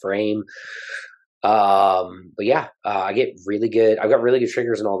inside of the frame. But yeah, I get really good. I've got really good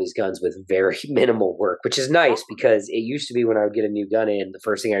triggers in all these guns with very minimal work, which is nice because it used to be when I would get a new gun in, the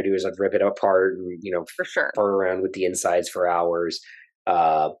first thing I do is I'd rip it apart and, for sure, fur around with the insides for hours.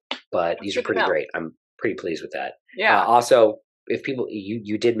 But these are pretty great. I'm pretty pleased with that. Yeah. Also, if people,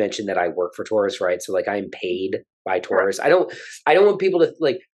 you did mention that I work for Taurus, right? So I'm paid by Taurus. Right. I don't want people to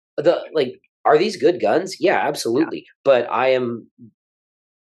are these good guns? Yeah, absolutely. Yeah. But I am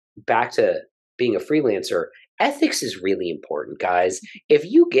back to being a freelancer. Ethics is really important, guys. If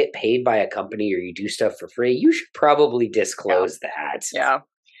you get paid by a company or you do stuff for free, you should probably disclose that. Yeah.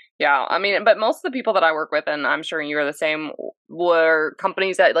 Yeah. I mean, but most of the people that I work with, and I'm sure you're the same, were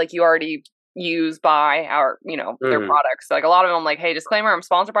companies that you already use by our, their products. A lot of them hey, disclaimer, I'm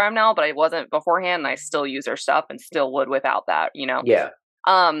sponsored by them now, but I wasn't beforehand and I still use their stuff and still would without that, Yeah.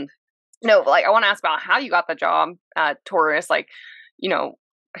 No, I want to ask about how you got the job at Taurus.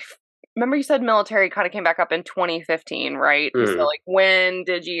 Remember you said military kind of came back up in 2015, right? So when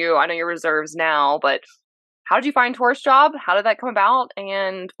did you, I know you're reserves now, but how did you find Taurus job? How did that come about?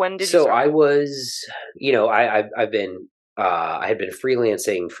 And when did you start? So I was, I had been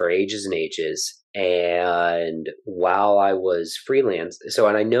freelancing for ages and ages. And while I was freelance,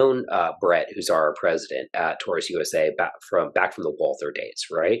 and I known Brett, who's our president at Taurus USA back from the Walther days,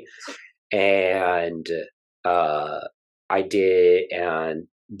 right? And I did, and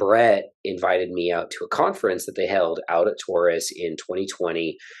Brett invited me out to a conference that they held out at Taurus in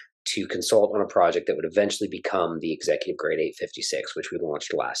 2020 to consult on a project that would eventually become the Executive Grade 856, which we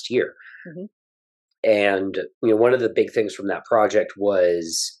launched last year. And one of the big things from that project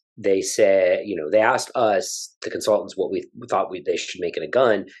was they said, they asked us, the consultants, what we thought they should make in a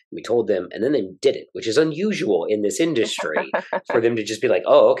gun. And we told them, and then they did it, which is unusual in this industry for them to just be like,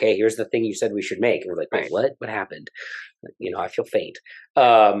 oh, okay, here's the thing you said we should make. And we're like, wait, what? What happened? I feel faint.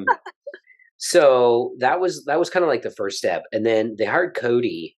 So that was kind of like the first step. And then they hired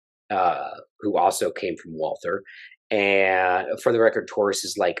Cody, who also came from Walther. And for the record, Taurus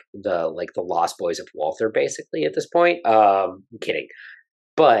is like the Lost Boys of Walther, basically, at this point. I'm kidding.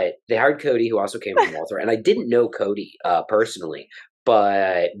 But they hired Cody, who also came from Walther. And I didn't know Cody personally,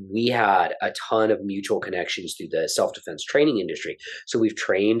 but we had a ton of mutual connections through the self-defense training industry. So we've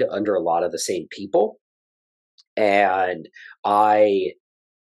trained under a lot of the same people. And I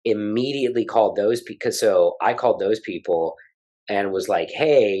immediately called those I called those people and was like,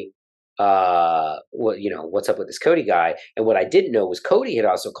 hey, what's up with this Cody guy? And what I didn't know was Cody had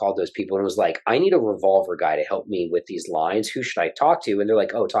also called those people and was like, I need a Revolver guy to help me with these lines. Who should I talk to? And they're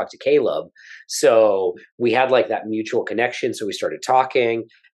like, oh, talk to Caleb. So we had like that mutual connection. So we started talking.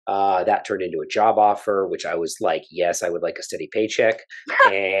 That turned into a job offer, which I was like, yes, I would like a steady paycheck.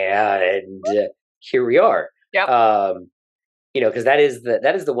 And here we are. Yep. Because that is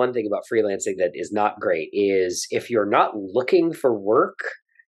the one thing about freelancing that is not great is if you're not looking for work,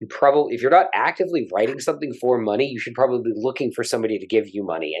 if you're not actively writing something for money, you should probably be looking for somebody to give you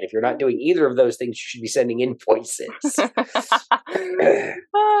money. And if you're not doing either of those things, you should be sending invoices.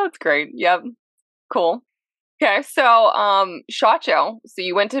 Oh, that's great. Yep. Cool. Okay, so SHOT Show. So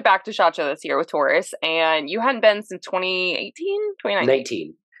you went back to SHOT Show this year with Taurus, and you hadn't been since 2018?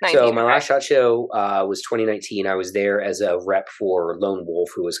 2019? 19. So my last SHOT Show was 2019. I was there as a rep for Lone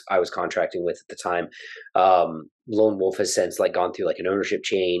Wolf, who I was contracting with at the time. Lone Wolf has since gone through an ownership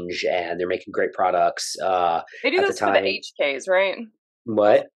change, and they're making great products. They do this for the HKs, right?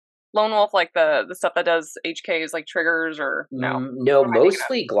 What? Lone Wolf, the stuff that does HKs, like triggers, or no? No,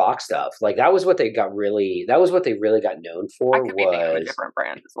 mostly Glock stuff. That was what they really got known for. I could be thinking of a different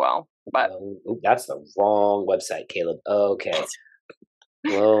brand as well, but that's the wrong website, Caleb. Okay.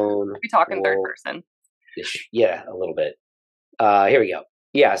 Lone be talking third person. Yeah, a little bit. Here we go.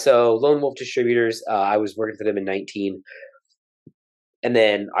 Yeah, so Lone Wolf Distributors, I was working for them in 19, and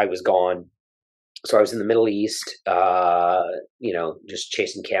then I was gone. So I was in the Middle East, just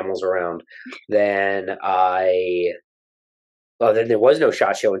chasing camels around. Then then there was no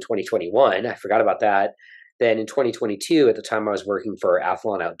SHOT Show in 2021. I forgot about that. Then in 2022, at the time I was working for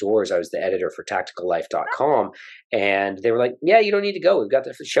Athlon Outdoors, I was the editor for tacticallife.com. And they were like, yeah, you don't need to go. We've got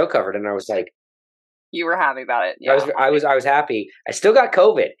the show covered. And I was like, you were happy about it. Yeah. I was happy. I still got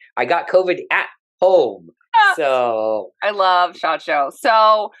COVID. I got COVID at home. So I love SHOT Show.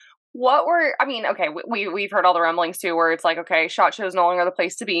 So we've heard all the rumblings too, where it's like, okay, SHOT Show is no longer the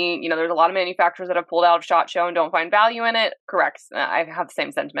place to be. There's a lot of manufacturers that have pulled out of SHOT Show and don't find value in it. Correct. I have the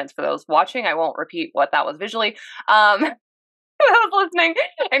same sentiments for those watching. I won't repeat what that was visually. I was listening.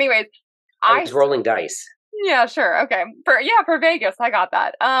 Anyways, I was rolling dice. Yeah, sure. Okay. For Vegas, I got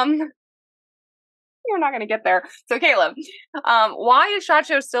that. We're not going to get there. So Caleb, why is SHOT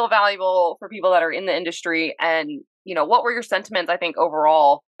Show still valuable for people that are in the industry? And what were your sentiments, I think,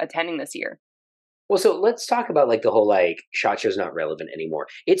 overall attending this year? Well, so let's talk about the whole SHOT Show's not relevant anymore.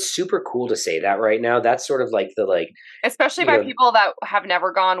 It's super cool to say that right now. That's sort of especially by people that have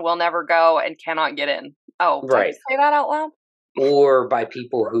never gone, will never go, and cannot get in. Oh, right. Did I say that out loud? Or by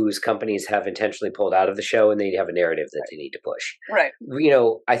people whose companies have intentionally pulled out of the show and they have a narrative that they need to push. Right.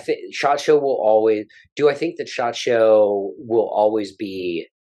 I think SHOT Show will always. Do I think that SHOT Show will always be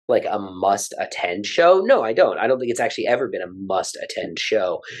a must-attend show? No, I don't. I don't think it's actually ever been a must-attend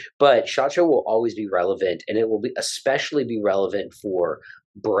show. But SHOT Show will always be relevant, and it will especially be relevant for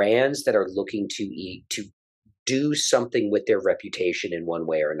brands that are looking to do something with their reputation in one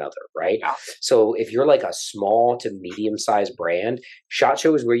way or another, right? Yeah. So if you're a small to medium-sized brand, SHOT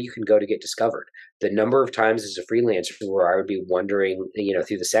Show is where you can go to get discovered. The number of times as a freelancer where I would be wandering,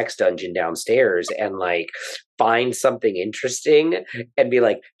 through the sex dungeon downstairs and find something interesting and be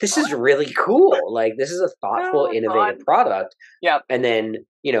like, this is really cool. This is a thoughtful, innovative product. Yeah. And then,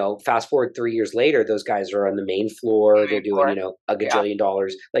 fast forward 3 years later, those guys are on the main floor. They're doing, a gajillion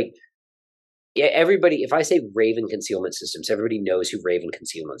dollars. Yeah, everybody, if I say Raven Concealment Systems, everybody knows who Raven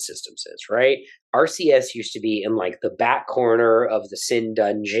Concealment Systems is, right? RCS used to be in the back corner of the Sin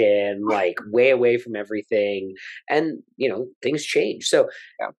Dungeon, way away from everything. And, things change. So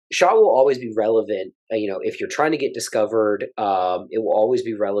SHOT will always be relevant. If you're trying to get discovered, it will always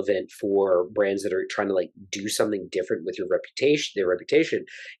be relevant for brands that are trying to do something different with their reputation.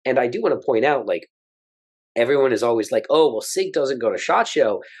 And I do want to point out, everyone is always oh, well, SIG doesn't go to SHOT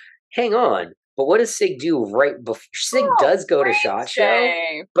Show. Hang on. But what does SIG do right before? SIG does go to SHOT Show,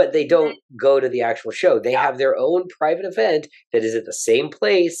 but they don't go to the actual show. They have their own private event that is at the same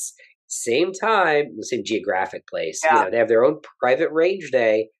place, same time, the same geographic place. Yeah. They have their own private range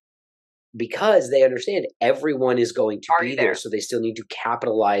day because they understand everyone is going to be there. So they still need to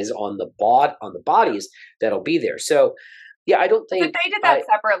capitalize on the bodies that'll be there. So yeah, I don't think if they did that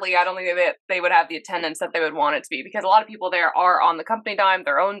separately, I don't think they would have the attendance that they would want it to be, because a lot of people there are on the company dime,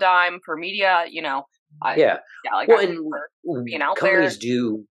 their own dime for media, like being out companies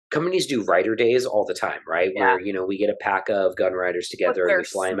there. Companies do writer days all the time, right? Where, we get a pack of gun writers together and we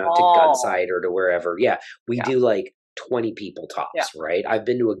fly them out to Gunsite or to wherever. Yeah. We do like 20 people tops, right? I've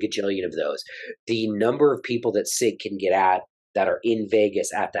been to a gajillion of those. The number of people that SIG can get at that are in Vegas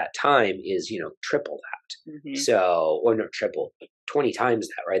at that time is, triple that. Mm-hmm. So, or no, triple, 20 times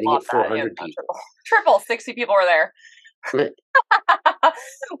that, right? They get 400 people. Triple, 60 people were there. Good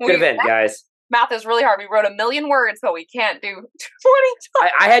event, guys. Math is really hard. We wrote 1 million words, but we can't do 20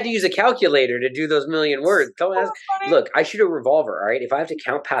 times. I had to use a calculator to do those 1 million words. Look, I shoot a revolver, all right? If I have to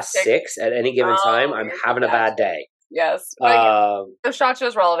count past 6 at any given time, I'm having a bad day. Yes. The SHOT Show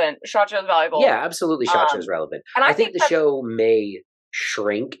is relevant. SHOT Show is valuable. Yeah, absolutely. SHOT Show is relevant. And I think the show may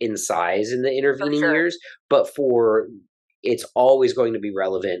shrink in size in the intervening years, but it's always going to be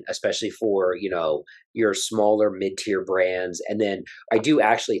relevant, especially for, your smaller mid-tier brands. And then I do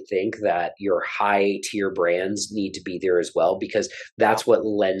actually think that your high-tier brands need to be there as well, because that's what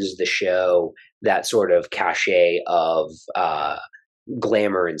lends the show that sort of cachet of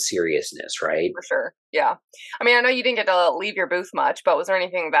glamour and seriousness, right? For sure. Yeah. I mean, I know you didn't get to leave your booth much, but was there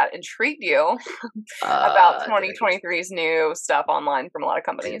anything that intrigued you about 2023's new stuff online from a lot of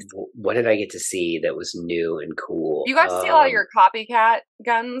companies? What did I get to see that was new and cool? You got to see a lot of your copycat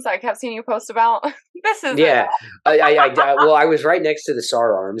guns I kept seeing you post about. This is I was right next to the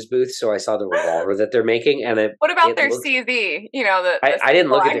SAR Arms booth, so I saw the revolver that they're making. And what about their CZ? I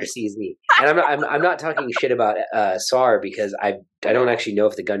didn't look at their CZ, and I'm not talking shit about SAR because I don't actually know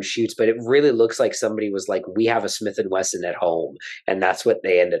if the gun shoots, but it really looks like somebody was like, we have a Smith & Wesson at home, and that's what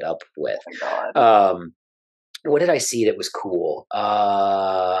they ended up with. Oh my God. What did I see that was cool? I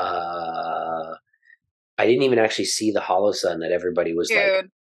didn't even actually see the Holosun that everybody was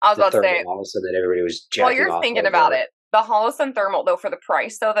I was about to say Holosun that everybody was jacking while you're off thinking over. About it. The Holosun thermal, though, for the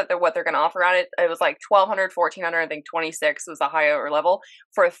price, though, what they're going to offer at it, it was like $1,200, $1,400, I think 26 was a higher level.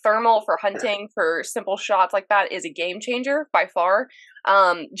 For a thermal, for hunting, for simple shots like that, is a game changer by far.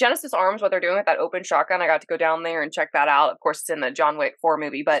 Genesis Arms, what they're doing with that open shotgun, I got to go down there and check that out. Of course, it's in the John Wick 4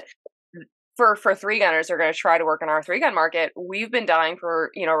 movie, but for three gunners, they're going to try to work in our 3-gun market. We've been dying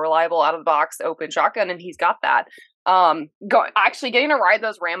for, reliable out of the box open shotgun, and he's got that. Actually getting to ride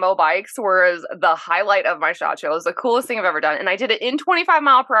those Rambo bikes was the highlight of my SHOT Show. It was the coolest thing I've ever done. And I did it in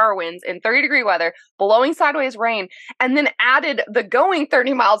 25-mile-per-hour winds, in 30-degree weather, blowing sideways rain, and then added the going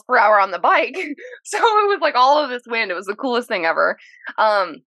 30 miles per hour on the bike. So it was like all of this wind. It was the coolest thing ever.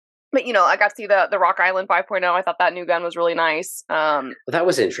 But, I got to see the Rock Island 5.0. I thought that new gun was really nice. Well, that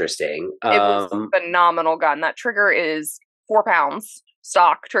was interesting. It was a phenomenal gun. That trigger is 4 pounds,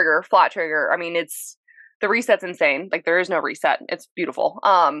 stock trigger, flat trigger. I mean, the reset's insane. Like, there is no reset. It's beautiful.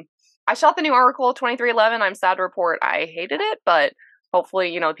 I shot the new Oracle 2311. I'm sad to report I hated it, but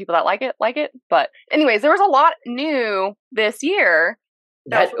hopefully, people that like it. But anyways, there was a lot new this year.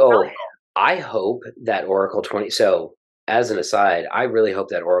 I hope that Oracle 20. So as an aside, I really hope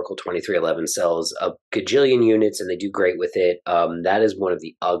that Oracle 2311 sells a gajillion units and they do great with it. That is one of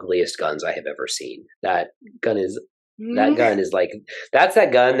the ugliest guns I have ever seen. That gun is like, that's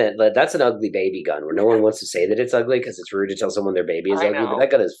that gun that's an ugly baby gun where no one wants to say that it's ugly because it's rude to tell someone their baby is ugly, but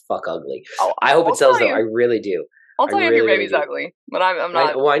that gun is fuck ugly. I hope it sells though. I really do. I'll tell you if your baby's ugly, but I'm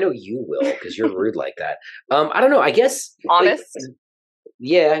not. I know you will because you're rude like that. I don't know. I guess honest.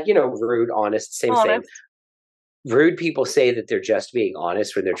 Rude, honest, same. Rude people say that they're just being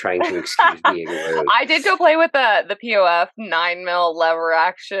honest when they're trying to excuse being rude. I did go play with the POF 9mm lever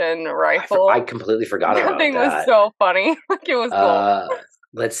action rifle. I completely forgot about that. That thing was so funny. Like, it was cool.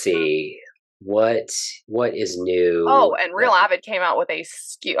 Let's see. What is new? Oh, and Real Avid came out with a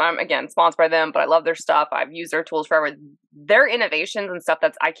SKU. I'm, again, sponsored by them, but I love their stuff. I've used their tools forever. Their innovations and stuff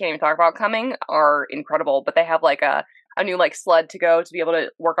that I can't even talk about coming are incredible, but they have like a new like sled to go to be able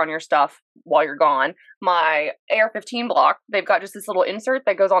to work on your stuff while you're gone. My AR-15 block, they've got just this little insert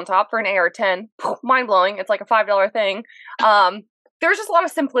that goes on top for an AR-10. Mind blowing. It's like a $5 thing. There's just a lot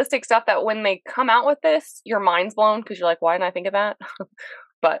of simplistic stuff that when they come out with this, your mind's blown because you're like, why didn't I think of that?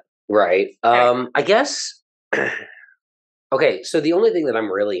 But right. I guess. Okay, so the only thing that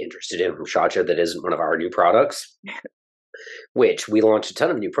I'm really interested in from SHOT Show that isn't one of our new products which we launched a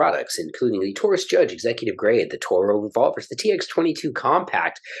ton of new products, including the Taurus Judge Executive Grade, the Toro Revolvers, the TX22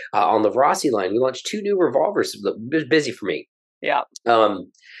 Compact. On the Rossi line, we launched 2 new revolvers. It was busy for me. Yeah.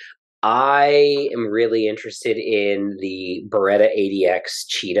 I am really interested in the Beretta 80X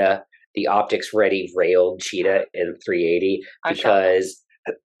Cheetah, the optics ready railed Cheetah in 380, because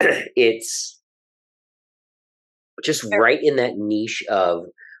it's just right in that niche of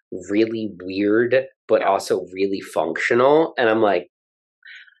really weird, but also really functional. And I'm like,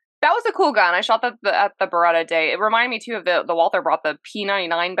 that was a cool gun. I shot that at the Beretta day. It reminded me too of the Walther brought the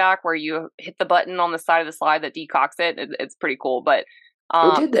P99 back, where you hit the button on the side of the slide that decocks it. It's pretty cool. But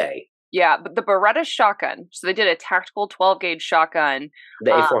did they? Yeah, but the Beretta shotgun. So they did a tactical 12 gauge shotgun.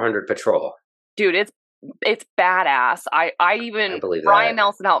 The A400 Patrol. Dude, it's badass. I believe Brian that.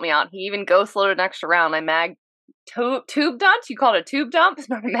 Nelson helped me out. He even ghost loaded an extra round. I tube dumped? You called it a tube dump? It's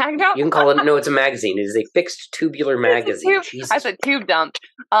not a mag dump? You can call it, no, it's a magazine. It is a fixed tubular magazine. I said tube dumped.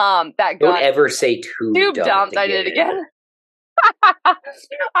 That gun. Don't ever say tube dumped. I did it again.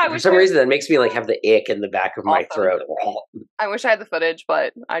 For some reason, that makes me like have the ick in the back of my throat. I wish I had the footage,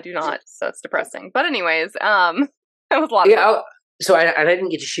 but I do not, so it's depressing. But anyways, it was a lot of fun. So I didn't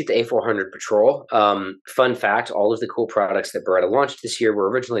get to shoot the A400 Patrol. Fun fact, all of the cool products that Beretta launched this year were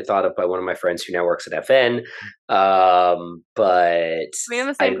originally thought of by one of my friends who now works at FN. But... Are we in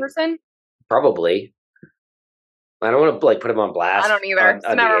the same person? Probably. I don't want to like put him on blast. I don't either.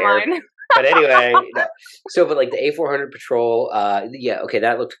 On never mind. But anyway, but like the A400 Patrol,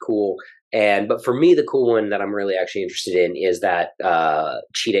 that looked cool. But for me, the cool one that I'm really actually interested in is that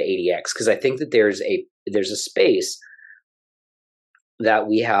Cheetah 80X, because I think that there's a space that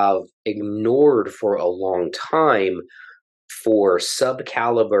we have ignored for a long time for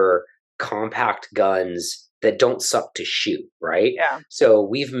sub-caliber compact guns that don't suck to shoot, right? Yeah. So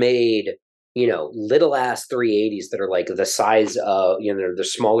we've made, little ass 380s that are like the size of, they're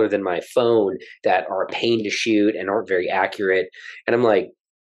smaller than my phone, that are a pain to shoot and aren't very accurate. And I'm like,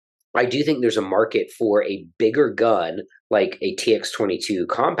 I do think there's a market for a bigger gun, like a TX22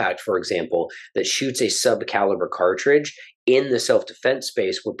 Compact, for example, that shoots a sub-caliber cartridge in the self-defense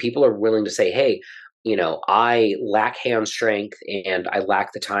space, where people are willing to say, hey, I lack hand strength and I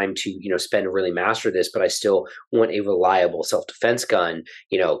lack the time to, spend to really master this, but I still want a reliable self-defense gun.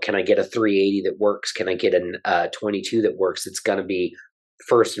 Can I get a 380 that works? Can I get a 22 that works? That's going to be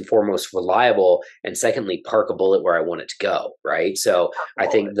first and foremost reliable, and secondly, park a bullet where I want it to go, right? So I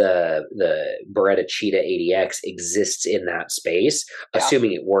think the Beretta Cheetah 80X exists in that space,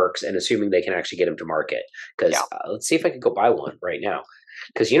 assuming it works and assuming they can actually get them to market. Because let's see if I could go buy one right now.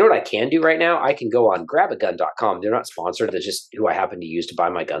 Because you know what I can do right now? I can go on grabagun.com. They're not sponsored. They're just who I happen to use to buy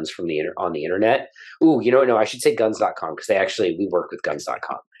my guns from on the internet. Ooh, no, I should say guns.com, because we work with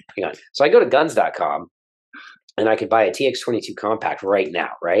guns.com. Hang on. So I go to guns.com. And I could buy a TX22 Compact right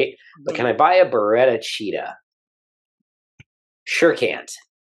now, right? But can I buy a Beretta Cheetah? Sure can't.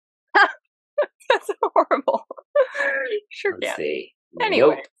 That's horrible. Sure Let's can't. see.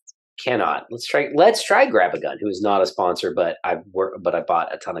 Anyway. Nope, cannot. Let's try Grab a Gun, who is not a sponsor, but I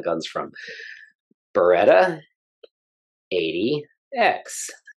bought a ton of guns from Beretta 80X.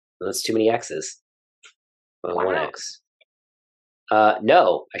 That's too many X's. One X.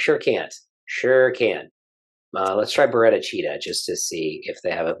 No, I sure can't. Sure can. Let's try Beretta Cheetah just to see if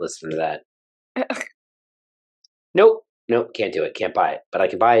they have it listed for that. Nope, can't do it. Can't buy it. But I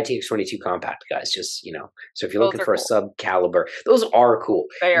can buy a TX22 Compact, guys. Just, So if you're looking for a sub-caliber, those are cool.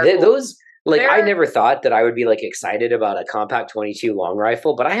 They are cool. Those, I never thought that I would be, excited about a Compact 22 long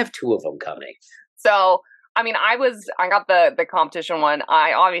rifle, but I have 2 of them coming. So, I got the competition one.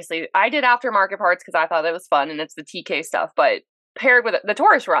 I did aftermarket parts because I thought it was fun, and it's the TK stuff, but paired with the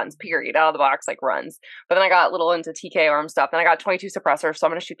Taurus runs, period, out of the box, runs. But then I got a little into TK arm stuff. Then I got 22 suppressor, so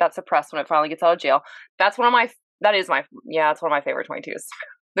I'm going to shoot that suppress when it finally gets out of jail. It's one of my favorite 22s.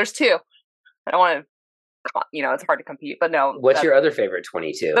 There's 2. I don't want to, it's hard to compete, but no. What's your other favorite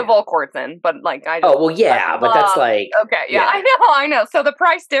 22? The Volquartsen, but I just... Oh, well, yeah, but that's Okay, yeah, I know. So the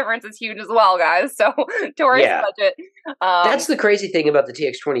price difference is huge as well, guys. So Taurus budget. That's the crazy thing about the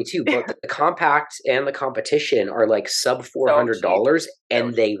TX22, but the Compact and the competition are sub $400,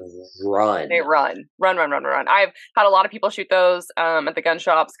 and they run. They run. I've had a lot of people shoot those at the gun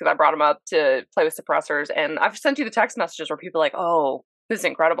shops because I brought them up to play with suppressors, and I've sent you the text messages where people are like, oh, this is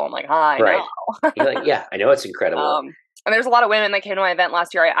incredible. I'm like, I Right. know. You're like, yeah, I know it's incredible. And there's a lot of women that came to my event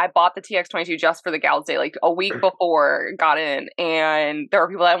last year. I bought the TX22 just for the Gals Day, like a week before, got in, and there were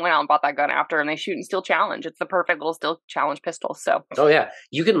people that went out and bought that gun after, and they shoot and steel challenge. It's the perfect little steel challenge pistol. So, oh yeah,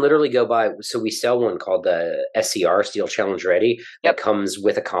 you can literally go buy. So we sell one called the SCR Steel Challenge Ready that comes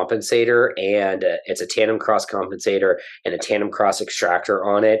with a compensator, and it's a tandem cross compensator and a tandem cross extractor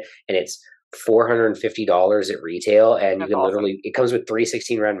on it, and it's $450 at retail, and you can literally, it comes with 3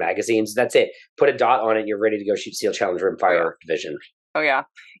 16-round magazines. That's it. Put a dot on it, and you're ready to go shoot Steel Challenge Rimfire Division. Oh yeah,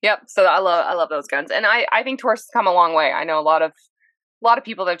 yep. So I love those guns, and I think Taurus has come a long way. I know a lot of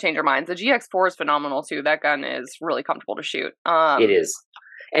people that have changed their minds. The GX4 is phenomenal too. That gun is really comfortable to shoot. It is,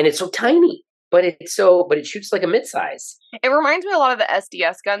 and it's so tiny, but it shoots like a midsize. It reminds me a lot of the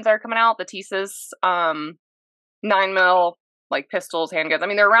SDS guns that are coming out. The Tisas, 9mm. Like pistols, handguns. I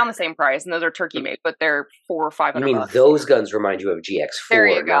mean, they're around the same price, and those are turkey made, but they're $400 or $500. I mean, those guns remind you of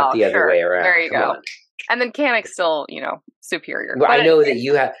GX4, not the other way around. There you go. And then Canic's still, superior. Well, I know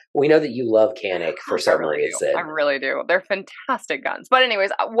that we know that you love Canic for some reason. I really do. They're fantastic guns. But anyways,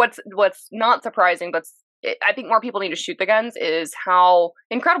 what's not surprising, but I think more people need to shoot the guns, is how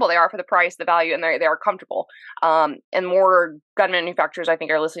incredible they are for the price, the value, and they are comfortable. And more gun manufacturers, I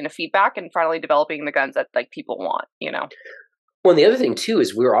think, are listening to feedback and finally developing the guns that like people want, Well, and the other thing too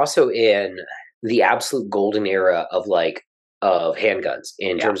is we're also in the absolute golden era of handguns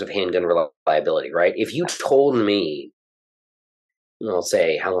in terms of handgun reliability, right? If you told me, I'll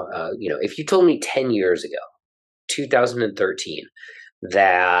say if you told me 10 years ago, 2013,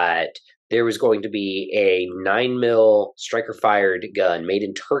 that there was going to be a 9mm striker fired gun made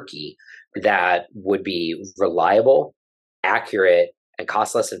in Turkey that would be reliable, accurate, and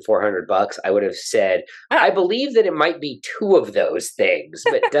cost less than $400, I would have said, I believe that it might be 2 of those things,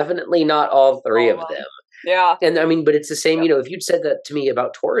 but definitely not all 3 of them. Yeah. And I mean, but it's the same, if you'd said that to me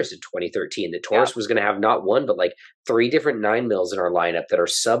about Taurus in 2013, that Taurus was going to have not one, but like 3 different 9mm in our lineup that are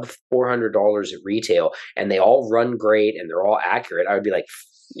sub $400 at retail, and they all run great and they're all accurate, I would be like,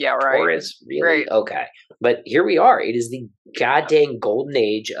 yeah, right. Taurus, really? Right. Okay. But here we are. It is the goddamn golden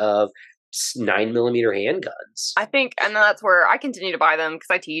age of 9mm handguns. I think, and that's where I continue to buy them because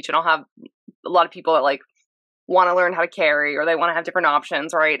I teach, and I'll have a lot of people that like want to learn how to carry, or they want to have different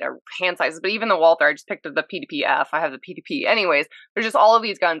options, right? Or hand sizes. But even the Walther, I just picked up the PDP-F. I have the PDP. Anyways, there's just all of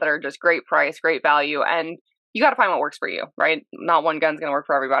these guns that are just great price, great value, and you got to find what works for you, right? Not one gun's going to work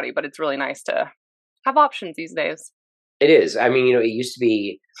for everybody, but it's really nice to have options these days. It is. I mean, it used to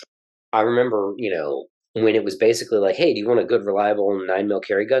be, I remember, when it was basically like, hey, do you want a good, reliable 9mm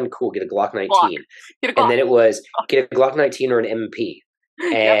carry gun? Cool, get a Glock 19. And then it was, get a Glock 19 or an MP.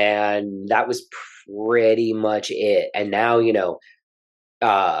 And that was pretty much it. And now,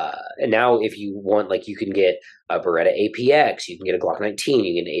 if you want, you can get a Beretta APX, you can get a Glock 19,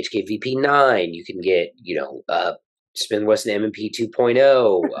 you can get an HK VP9, you can get, Smith & Wesson M&P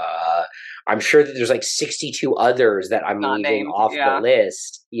 2.0. I'm sure that there's 62 others that I'm leaving off the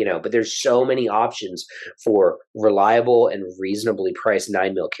list, but there's so many options for reliable and reasonably priced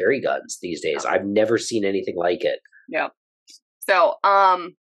 9mm carry guns these days. I've never seen anything like it. Yeah. So,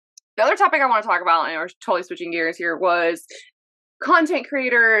 the other topic I want to talk about, and we're totally switching gears here, was content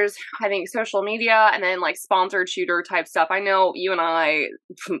creators, I think social media, and then sponsored shooter type stuff. I know you and I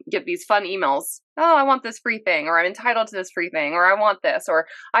get these fun emails. Oh, I want this free thing, or I'm entitled to this free thing, or I want this, or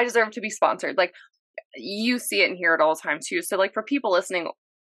I deserve to be sponsored. You see it and hear it all the time too. So for people listening,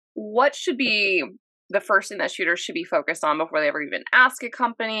 what should be the first thing that shooters should be focused on before they ever even ask a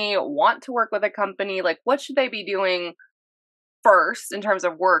company, want to work with a company? What should they be doing first in terms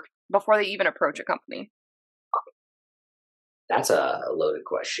of work before they even approach a company? That's a loaded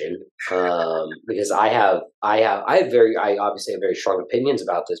question, because I obviously have very strong opinions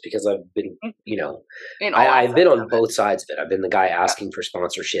about this, because I've been, I've been on both sides of it. I've been the guy asking for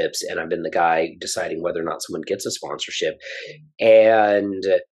sponsorships, and I've been the guy deciding whether or not someone gets a sponsorship. And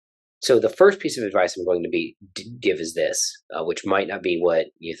so the first piece of advice I'm going to give is this, which might not be what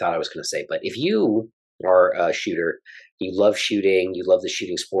you thought I was going to say, but if you are a shooter, you love shooting, you love the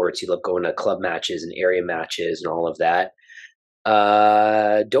shooting sports, you love going to club matches and area matches and all of that,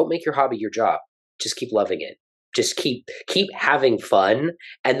 don't make your hobby your job. Just keep loving it. Just keep having fun.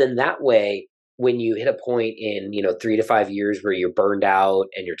 And then that way, when you hit a point in, 3 to 5 years where you're burned out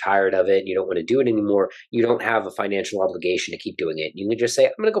and you're tired of it and you don't want to do it anymore, you don't have a financial obligation to keep doing it. You can just say,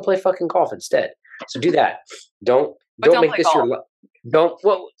 I'm going to go play fucking golf instead. So do that. Don't make this golf.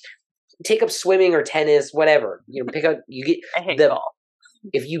 Take up swimming or tennis, whatever. Pick up, I hate golf.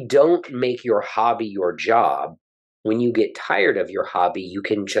 If you don't make your hobby your job, when you get tired of your hobby, you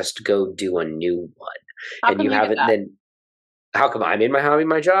can just go do a new one. How and you haven't then. How come I made my hobby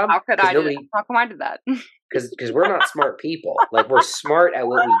my job? How come I did that? Because we're not smart people. Like, we're smart at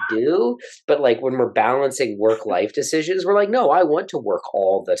what we do, but like when we're balancing work-life decisions, we're like, no, I want to work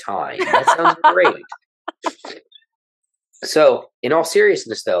all the time. That sounds great. So, in all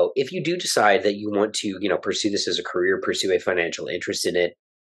seriousness, though, if you do decide that you want to, pursue this as a career, pursue a financial interest in it,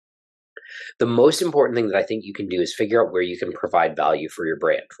 the most important thing that I think you can do is figure out where you can provide value for your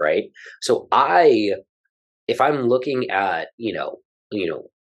brand, right? So, if I'm looking at,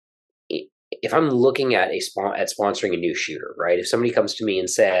 if I'm looking at sponsoring a new shooter, right? If somebody comes to me and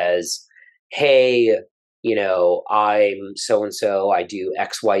says, "Hey, I'm so and so, I do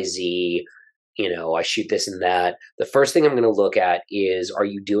XYZ, I shoot this and that," the first thing I'm going to look at is, are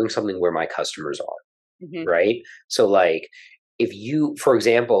you doing something where my customers are, Mhm. right? So, like, if you, for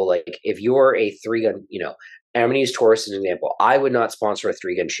example, like if you're a 3-gun, and I'm going to use Taurus as an example. I would not sponsor a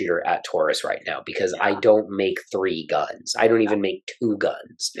 3-gun shooter at Taurus right now because I don't make 3 guns. I don't even make 2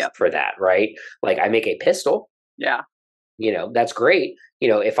 guns for that, right? Like, I make a pistol. Yeah. That's great.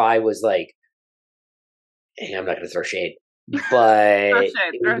 If I was like, I'm not going to throw shade, but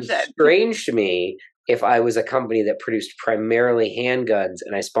it would be strange to me if I was a company that produced primarily handguns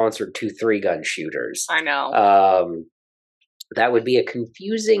and I sponsored 2 3-gun shooters. I know. That would be a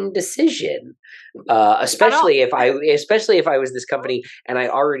confusing decision, especially if I was this company and I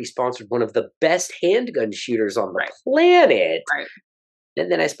already sponsored one of the best handgun shooters on the planet, and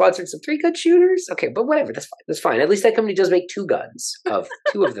then I sponsored some 3-gun shooters. Okay, but whatever, that's fine. That's fine. At least that company does make 2 guns of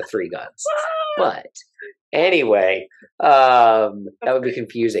 2 of the 3 guns. But anyway, that would be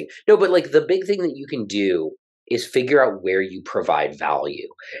confusing. No, but like the big thing that you can do is figure out where you provide value,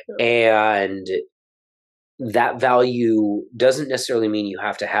 and that value doesn't necessarily mean you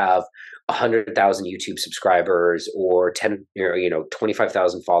have to have 100,000 YouTube subscribers or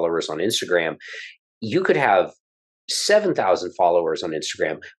 25,000 followers on Instagram. You could have 7,000 followers on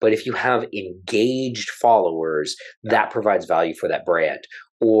Instagram, but if you have engaged followers, that provides value for that brand.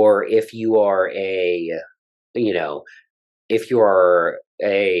 Or if you are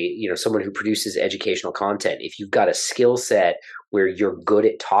someone who produces educational content, if you've got a skill set where you're good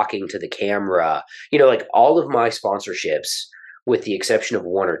at talking to the camera, like all of my sponsorships, with the exception of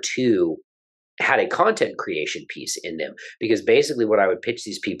 1 or 2, had a content creation piece in them, because basically what I would pitch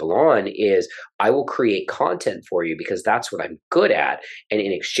these people on is, I will create content for you because that's what I'm good at, and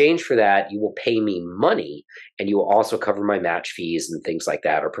in exchange for that, you will pay me money, and you will also cover my match fees and things like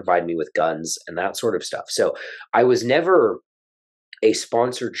that, or provide me with guns and that sort of stuff. So I was never a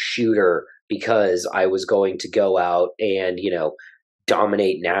sponsored shooter because I was going to go out and,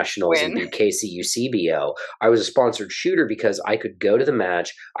 dominate nationals and do KCUCBO. I was a sponsored shooter because I could go to the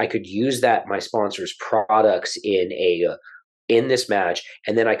match, I could use my sponsor's products in this match,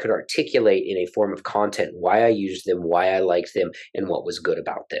 and then I could articulate in a form of content why I used them, why I liked them, and what was good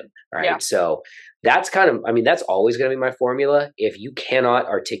about them. Right. Yeah. So that's that's always going to be my formula. If you cannot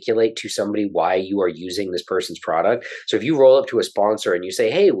articulate to somebody why you are using this person's product. So if you roll up to a sponsor and you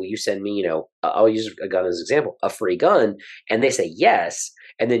say, "Hey, will you send me, I'll use a gun as an example, a free gun," and they say yes,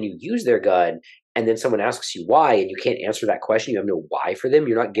 and then you use their gun, and then someone asks you why, and you can't answer that question, you have no why for them,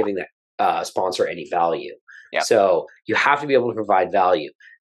 you're not giving that sponsor any value. Yeah. So you have to be able to provide value.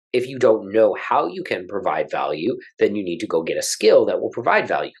 If you don't know how you can provide value, then you need to go get a skill that will provide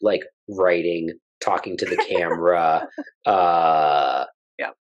value, like writing, talking to the camera,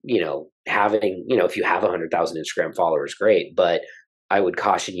 having, if you have 100,000 Instagram followers, great. But I would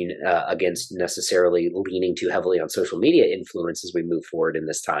caution you against necessarily leaning too heavily on social media influence as we move forward in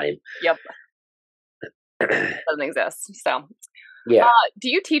this time. Yep. Doesn't exist. So, yeah. Do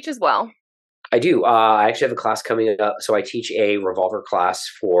you teach as well? I do. I actually have a class coming up. So I teach a Revolver class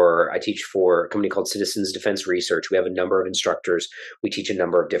for a company called Citizens Defense Research. We have a number of instructors. We teach a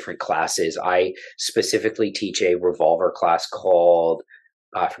number of different classes. I specifically teach a Revolver class called,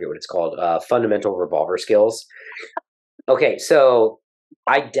 I forget what it's called, Fundamental Revolver Skills. Okay, so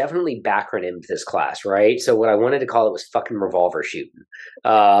I definitely backronymed this class, right? So what I wanted to call it was fucking revolver shooting.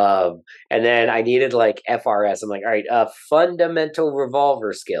 And then I needed like FRS. I'm like, all right, fundamental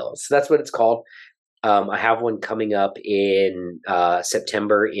revolver skills. So that's what it's called. I have one coming up in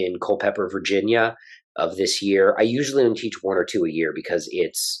September in Culpeper, Virginia of this year. I usually only teach 1 or 2 a year because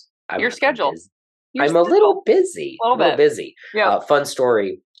your schedule. I'm a little busy. A little busy. Yeah. Fun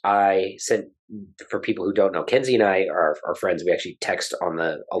story. I sent, for people who don't know, Kenzie and I are friends. We actually text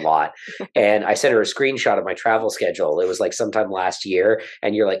a lot. And I sent her a screenshot of my travel schedule. It was like sometime last year.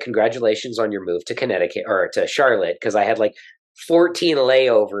 And you're like, congratulations on your move to Connecticut or to Charlotte. Because I had like 14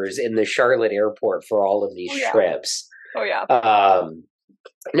 layovers in the Charlotte airport for all of these trips. Oh, yeah.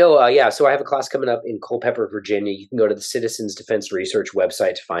 Yeah. So I have a class coming up in Culpeper, Virginia. You can go to the Citizens Defense Research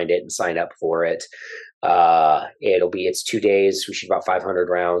website to find it and sign up for it. It's 2 days. We shoot about 500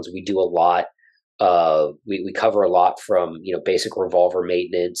 rounds. We do a lot. We cover a lot from, basic revolver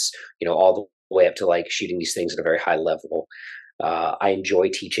maintenance, all the way up to like shooting these things at a very high level. I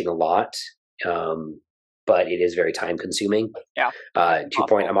enjoy teaching a lot. But it is very time consuming. Yeah. To your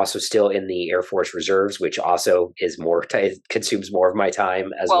point, I'm also still in the Air Force Reserves, which also is consumes more of my time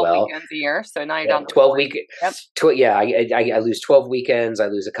as 12 well. 12 weekends a year, so now you're down to 12 week. Yep. I lose 12 weekends. I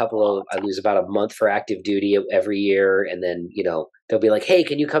lose I lose about a month for active duty every year, and then they'll be like, "Hey,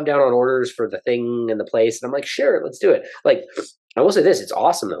 can you come down on orders for the thing and the place?" And I'm like, "Sure, let's do it." Like, I will say this: it's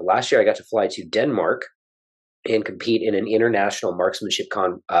awesome though. Last year, I got to fly to Denmark and compete in an international marksmanship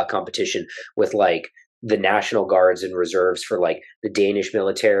competition with like the National Guards and reserves for like the Danish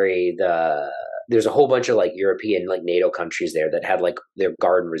military. There's a whole bunch of like European, like NATO countries there that had like their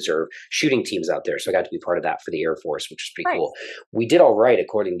guard and reserve shooting teams out there. So I got to be part of that for the Air Force, which is pretty cool. We did all right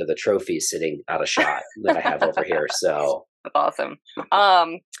according to the trophies sitting out of shot that I have over here. So that's awesome.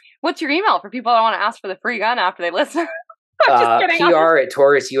 What's your email for people that want to ask for the free gun after they listen?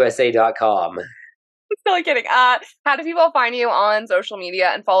 PR@taurususa.com. Totally kidding. How do people find you on social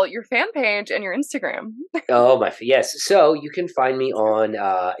media and follow your fan page and your Instagram? Yes. So you can find me on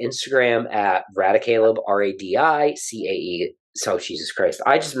Instagram at Radicaleb, RADICAE. So Jesus Christ,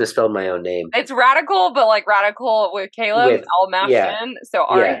 I just misspelled my own name. It's radical, but like radical with Caleb, all mashed in. So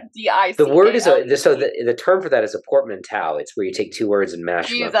RADICAE. The word is the term for that is a portmanteau. It's where you take two words and mash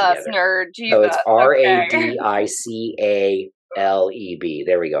them up together. Nerd. Jesus, so it's RADICALEB.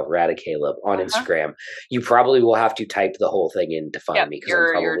 There we go. Radicaleb on Instagram. You probably will have to type the whole thing in to find me because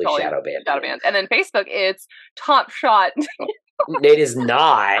I'm probably totally shadow banned. And then Facebook, it's Top Shot. It is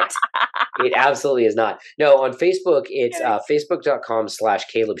not. It absolutely is not. No, on Facebook, it's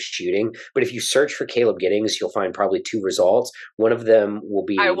facebook.com/Caleb Shooting. But if you search for Caleb Giddings, you'll find probably two results. One of them will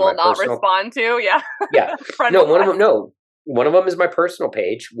be I will not respond to. Yeah. Yeah. One of them is my personal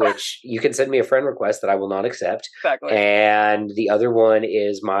page, which you can send me a friend request that I will not accept. Exactly. And the other one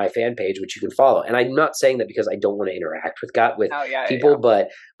is my fan page, which you can follow. And I'm not saying that because I don't want to interact with people, but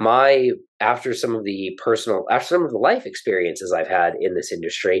after some of the life experiences I've had in this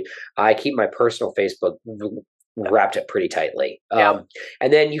industry, I keep my personal Facebook wrapped up pretty tightly. And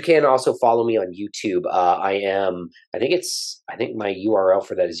then you can also follow me on YouTube. I think my URL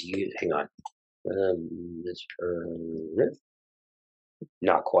for that is hang on.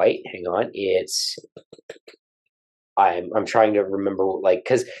 Not quite. Hang on. I'm trying to remember, like,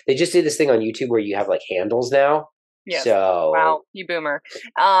 because they just did this thing on YouTube where you have like handles now. Yes. So wow, you boomer.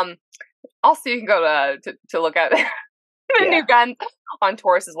 Also, you can go to look at the new guns on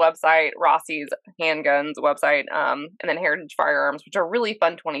Taurus's website, Rossi's handguns website, and then Heritage Firearms, which are really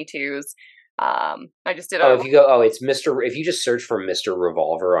fun 22s. I just did if you just search for Mr.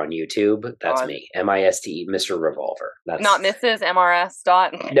 Revolver on YouTube, that's me. MIST, Mr. Revolver. That's not Mrs. MRS.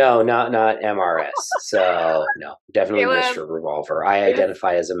 No, not MRS. So no, definitely Mr. Revolver. I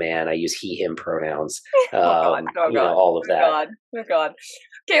identify as a man. I use he, him pronouns. All of that. Oh God.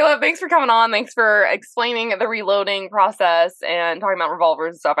 Caleb, thanks for coming on. Thanks for explaining the reloading process and talking about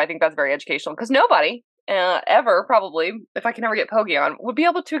revolvers and stuff. I think that's very educational because nobody ever, probably, if I can ever get Poggy on, would be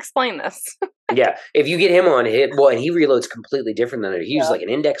able to explain this. Yeah, if you get him on, and he reloads completely different than it. He uses like an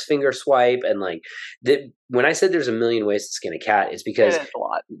index finger swipe, and like when I said there's a million ways to skin a cat, it's because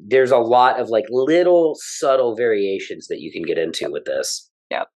there's a lot of like little subtle variations that you can get into with this.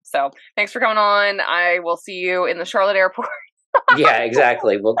 Yep. So thanks for coming on. I will see you in the Charlotte airport. Yeah,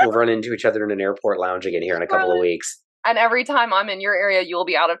 exactly. We'll run into each other in an airport lounge again here in a couple of weeks. And every time I'm in your area, you will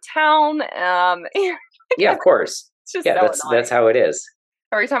be out of town. Yeah, of course. It's just that's how it is.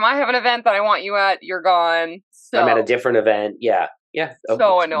 Every time I have an event that I want you at, you're gone. So I'm at a different event. Yeah.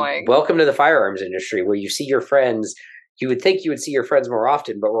 So annoying. Welcome to the firearms industry where you see your friends. You would think you would see your friends more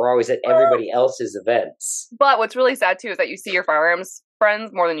often, but we're always at everybody else's events. But what's really sad too is that you see your firearms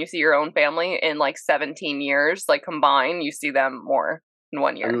friends more than you see your own family in like 17 years. Like combined, you see them more in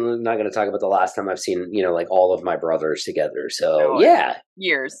 1 year. I'm not going to talk about the last time I've seen, like all of my brothers together. So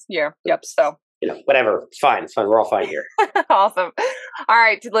years. Yeah. Yep. So. Whatever. It's fine. We're all fine here. Awesome. All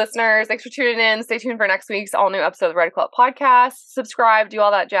right, listeners, thanks for tuning in. Stay tuned for next week's all new episode of the Red Club podcast. Subscribe, do all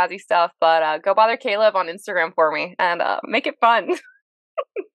that jazzy stuff, but go bother Caleb on Instagram for me and make it fun.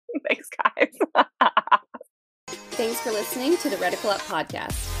 Thanks, guys. Thanks for listening to the Reticle Up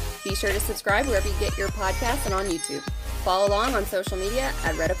podcast. Be sure to subscribe wherever you get your podcasts and on YouTube. Follow along on social media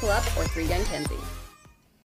at Reticle Up or 3 Gun Kenzie.